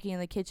be talking in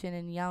the kitchen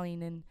and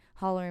yelling and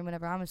hollering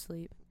whenever I'm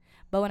asleep.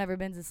 But whenever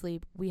Ben's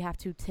asleep, we have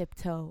to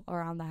tiptoe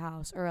around the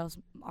house, or else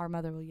our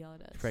mother will yell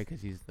at us. Right,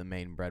 because he's the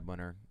main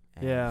breadwinner.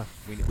 and Yeah.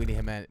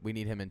 we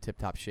need him in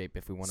tip-top shape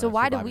if we want to So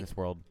why do survive we- in this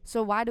world.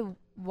 So why don't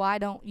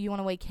you want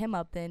to wake him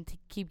up then to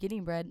keep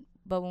getting bread?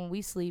 But when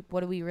we sleep, what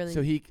do we really?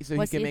 So he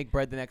what's can the- make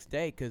bread the next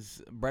day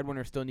because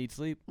breadwinners still need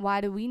sleep. Why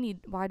do we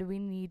need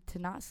to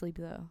not sleep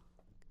though?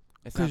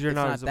 It's 'Cause you're it's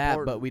not not as that, but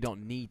important. we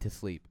don't need to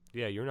sleep.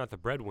 Yeah, you're not the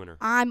breadwinner.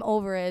 I'm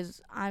over it.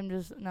 I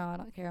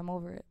don't care. I'm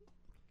over it.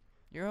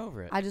 You're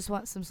over it. I just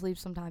want some sleep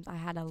sometimes. I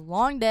had a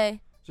long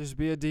day. Just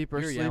be a deeper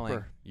You're sleeper.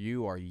 yelling.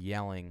 You are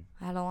yelling.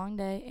 I had a long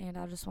day, and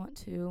I just want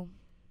to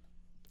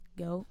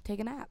go take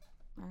a nap.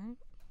 All right.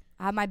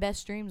 I have my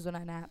best dreams when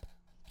I nap.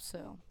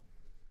 So,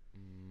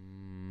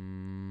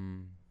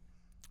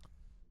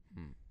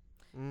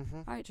 Mm-hmm.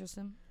 all right,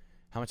 Tryston.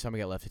 How much time we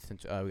got left? It's we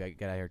got to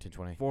get out of here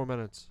 10:20. 4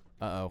 minutes.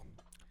 Uh-oh.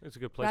 It's a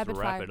good place Rapid to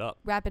wrap fire. it up.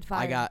 Rapid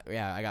fire.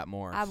 I got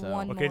more. I have so.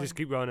 one Okay, more. just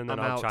keep going and then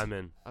I'm I'll out. chime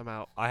in. I'm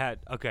out. I had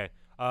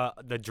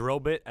the drill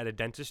bit at a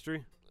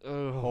dentistry.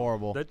 Ugh.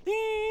 Horrible. The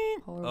ding.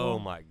 Horrible. Oh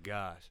my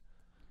gosh,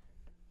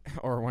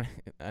 Or when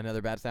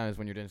another bad sound is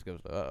when your dentist goes,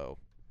 "Uh-oh,"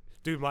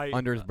 dude, my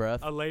under his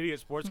breath. a lady at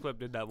Sports Clip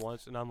did that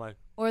once, and I'm like,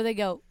 Or they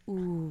go,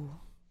 ooh.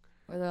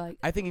 Or they're like,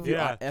 I think if ooh. you,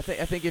 Yeah. I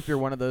think if you're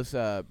one of those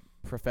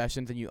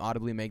professions and you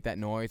audibly make that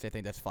noise, I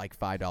think that's like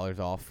 $5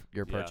 off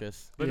your Yeah.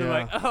 purchase. but they're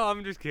like, oh,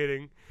 I'm just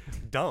kidding.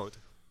 Don't.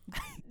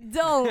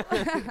 Don't.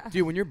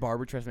 Dude, when your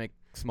barber tries to make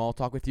small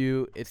talk with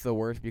you, it's the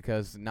worst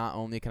because not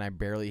only can I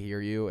barely hear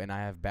you and I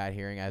have bad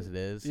hearing as it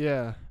is,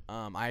 Yeah.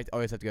 I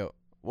always have to go,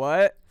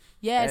 "What?"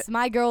 Yes,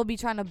 my girl will be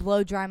trying to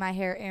blow dry my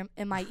hair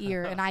in my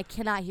ear, and I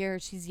cannot hear her.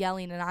 She's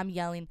yelling, and I'm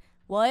yelling.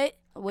 What?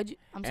 What'd you?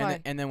 I'm sorry.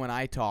 And then when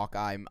I talk,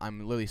 I'm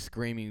literally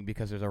screaming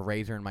because there's a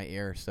razor in my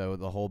ear, so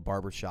the whole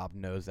barber shop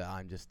knows that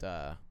I'm just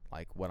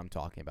like what I'm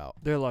talking about.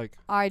 They're like,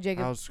 All right,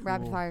 Jacob. How's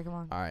Rapid school? fire. Come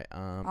on. All right,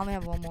 I only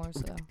have one more.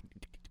 So,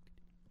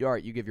 all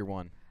right, you give your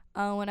one.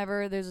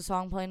 whenever there's a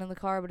song playing in the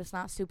car, but it's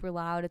not super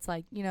loud, it's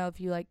like, if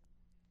you like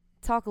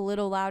talk a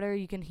little louder,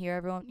 you can hear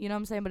everyone. You know what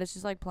I'm saying? But it's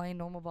just like playing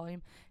normal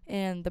volume,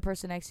 and the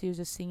person next to you is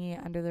just singing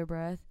it under their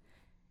breath,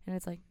 and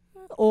it's like,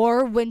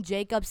 or when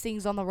Jacob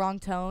sings on the wrong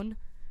tone.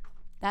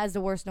 That is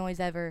the worst noise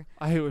ever.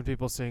 I hate when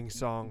people sing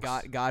songs.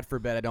 God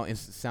forbid I don't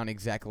sound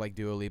exactly like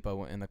Dua Lipa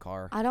in the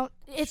car. I don't.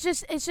 It's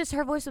just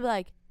her voice will be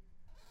like,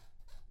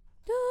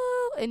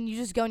 "Doo," and you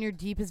just go in your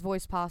deepest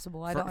voice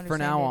possible. I don't understand. For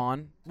now it.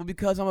 on, well,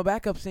 because I'm a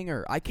backup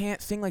singer, I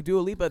can't sing like Dua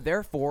Lipa.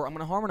 Therefore, I'm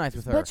gonna harmonize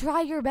with her. But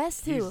try your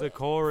best He's to. the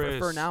chorus.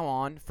 For now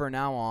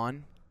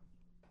on,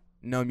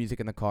 no music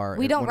in the car.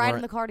 We don't When ride we're-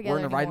 in the car We're together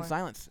gonna ride in anymore.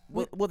 silence.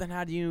 Well, then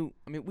how do you?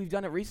 I mean, we've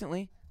done it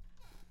recently.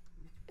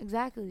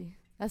 Exactly.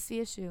 That's the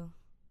issue.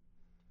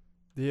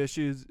 The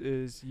issue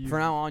is you. For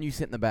now on, you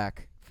sit in the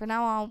back. For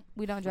now on,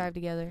 we don't drive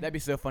together. That'd be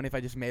so funny if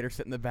I just made her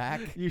sit in the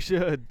back. You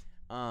should.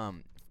 All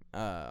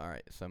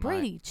right. So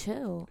Brady,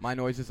 chill. my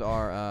noises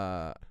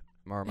are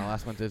my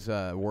last one is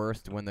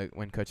worst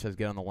when coach says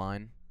get on the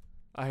line.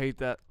 I hate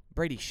that.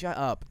 Brady, shut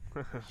up.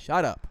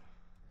 Shut up.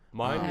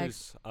 Mine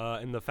Next.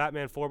 is in the Fat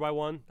Man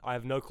 4x1. I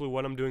have no clue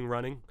what I'm doing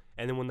running,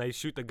 and then when they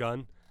shoot the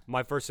gun,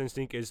 my first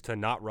instinct is to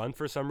not run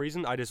for some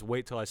reason. I just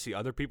wait till I see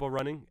other people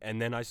running,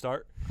 and then I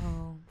start.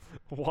 Oh.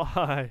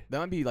 Why? That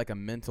might be like a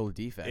mental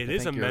defect. It I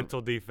is a think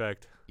mental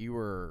defect. You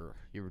were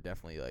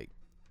definitely like,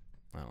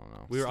 I don't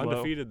know. We were Slow.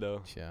 undefeated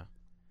though. Yeah.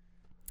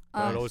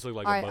 But I'd always look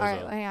like all a right, bozo.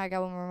 all right. Hang on, I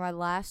got one more. My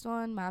last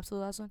one, my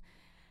absolute last one.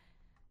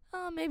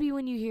 Maybe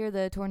when you hear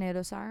the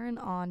tornado siren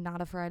on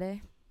not a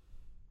Friday.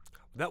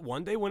 That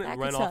one day when it That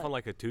ran could off suck. on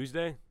like a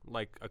Tuesday,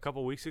 like a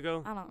couple weeks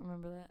ago, I don't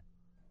remember that.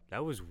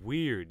 that was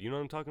weird. You know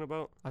what I'm talking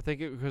about? I think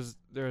it because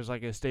there's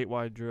like a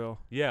statewide drill.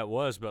 Yeah, it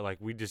was, but like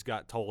we just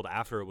got told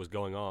after it was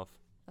going off.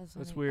 That's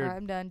That's funny. weird. All right,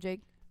 I'm done,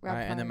 Jake. All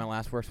right, and then my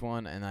last worst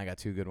one, and I got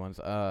two good ones.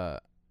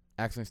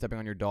 Accidentally stepping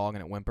on your dog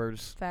and it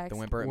whimpers. Facts. The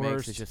whimper it makes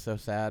Worst. is just so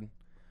sad.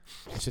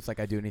 It's just like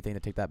I'd do anything to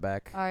take that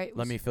back. All right.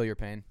 Let me feel your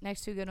pain.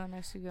 Next two good one.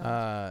 Next two good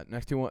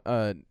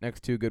one.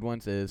 Next two good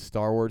ones is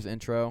Star Wars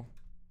intro.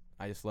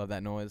 I just love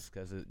that noise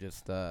because it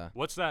just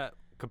What's that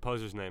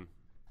composer's name?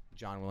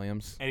 John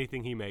Williams.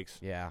 Anything he makes,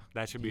 Yeah.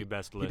 that should be He- a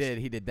best He list.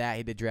 did that.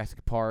 He did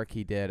Jurassic Park.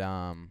 He did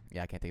yeah,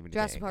 I can't think of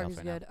Jurassic anything Park else is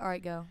right now. good. All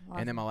right, go.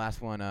 And then my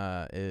last one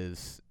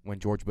is when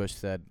George Bush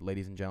said,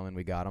 "Ladies and gentlemen,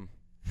 we got him."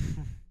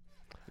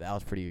 That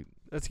was pretty.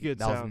 That's a good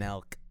That was sound.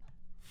 Nelk.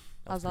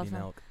 That was pretty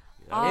awesome. Nelk.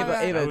 All Ava,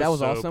 right. Ava, that was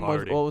so awesome. What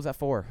party. was that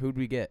for? Who'd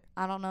we get?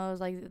 I don't know. It was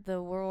like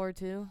the World War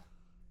II.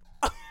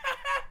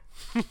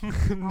 No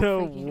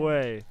freaking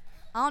way.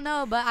 I don't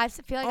know, but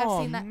feel like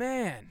I've seen that.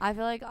 Man. I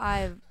feel like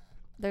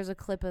there's a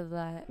clip of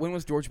that. When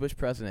was George Bush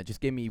president?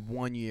 Just give me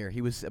 1 year.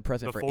 He was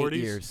president The for 40s? 8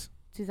 years.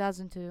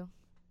 2002.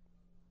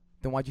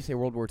 Then why'd you say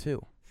World War II?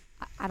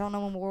 I don't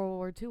know when World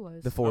War II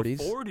was. The 40s.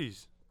 The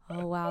 40s.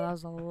 Oh wow, that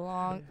was a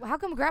long. How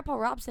come Grandpa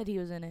Rob said he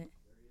was in it?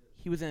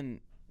 He was in.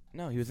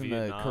 No, he was in the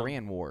Vietnam.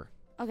 Korean War.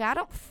 Okay, I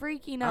don't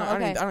freaking know. I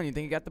don't Okay, even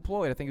think he got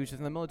deployed. I think he was just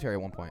in the military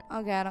at one point.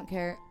 okay, I don't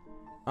care.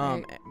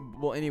 Right.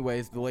 Well,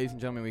 anyways, the ladies and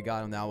gentlemen, we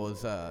got him. That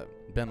was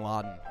Bin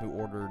Laden who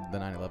ordered the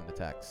 9/11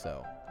 attacks.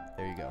 So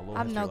there you go. A little I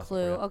have history no lesson for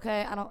clue. you.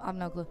 Okay, I have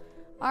no clue.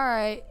 All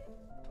right,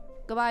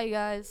 goodbye, you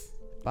guys.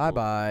 Bye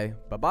bye.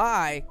 Bye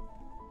bye.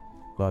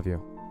 Love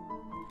you.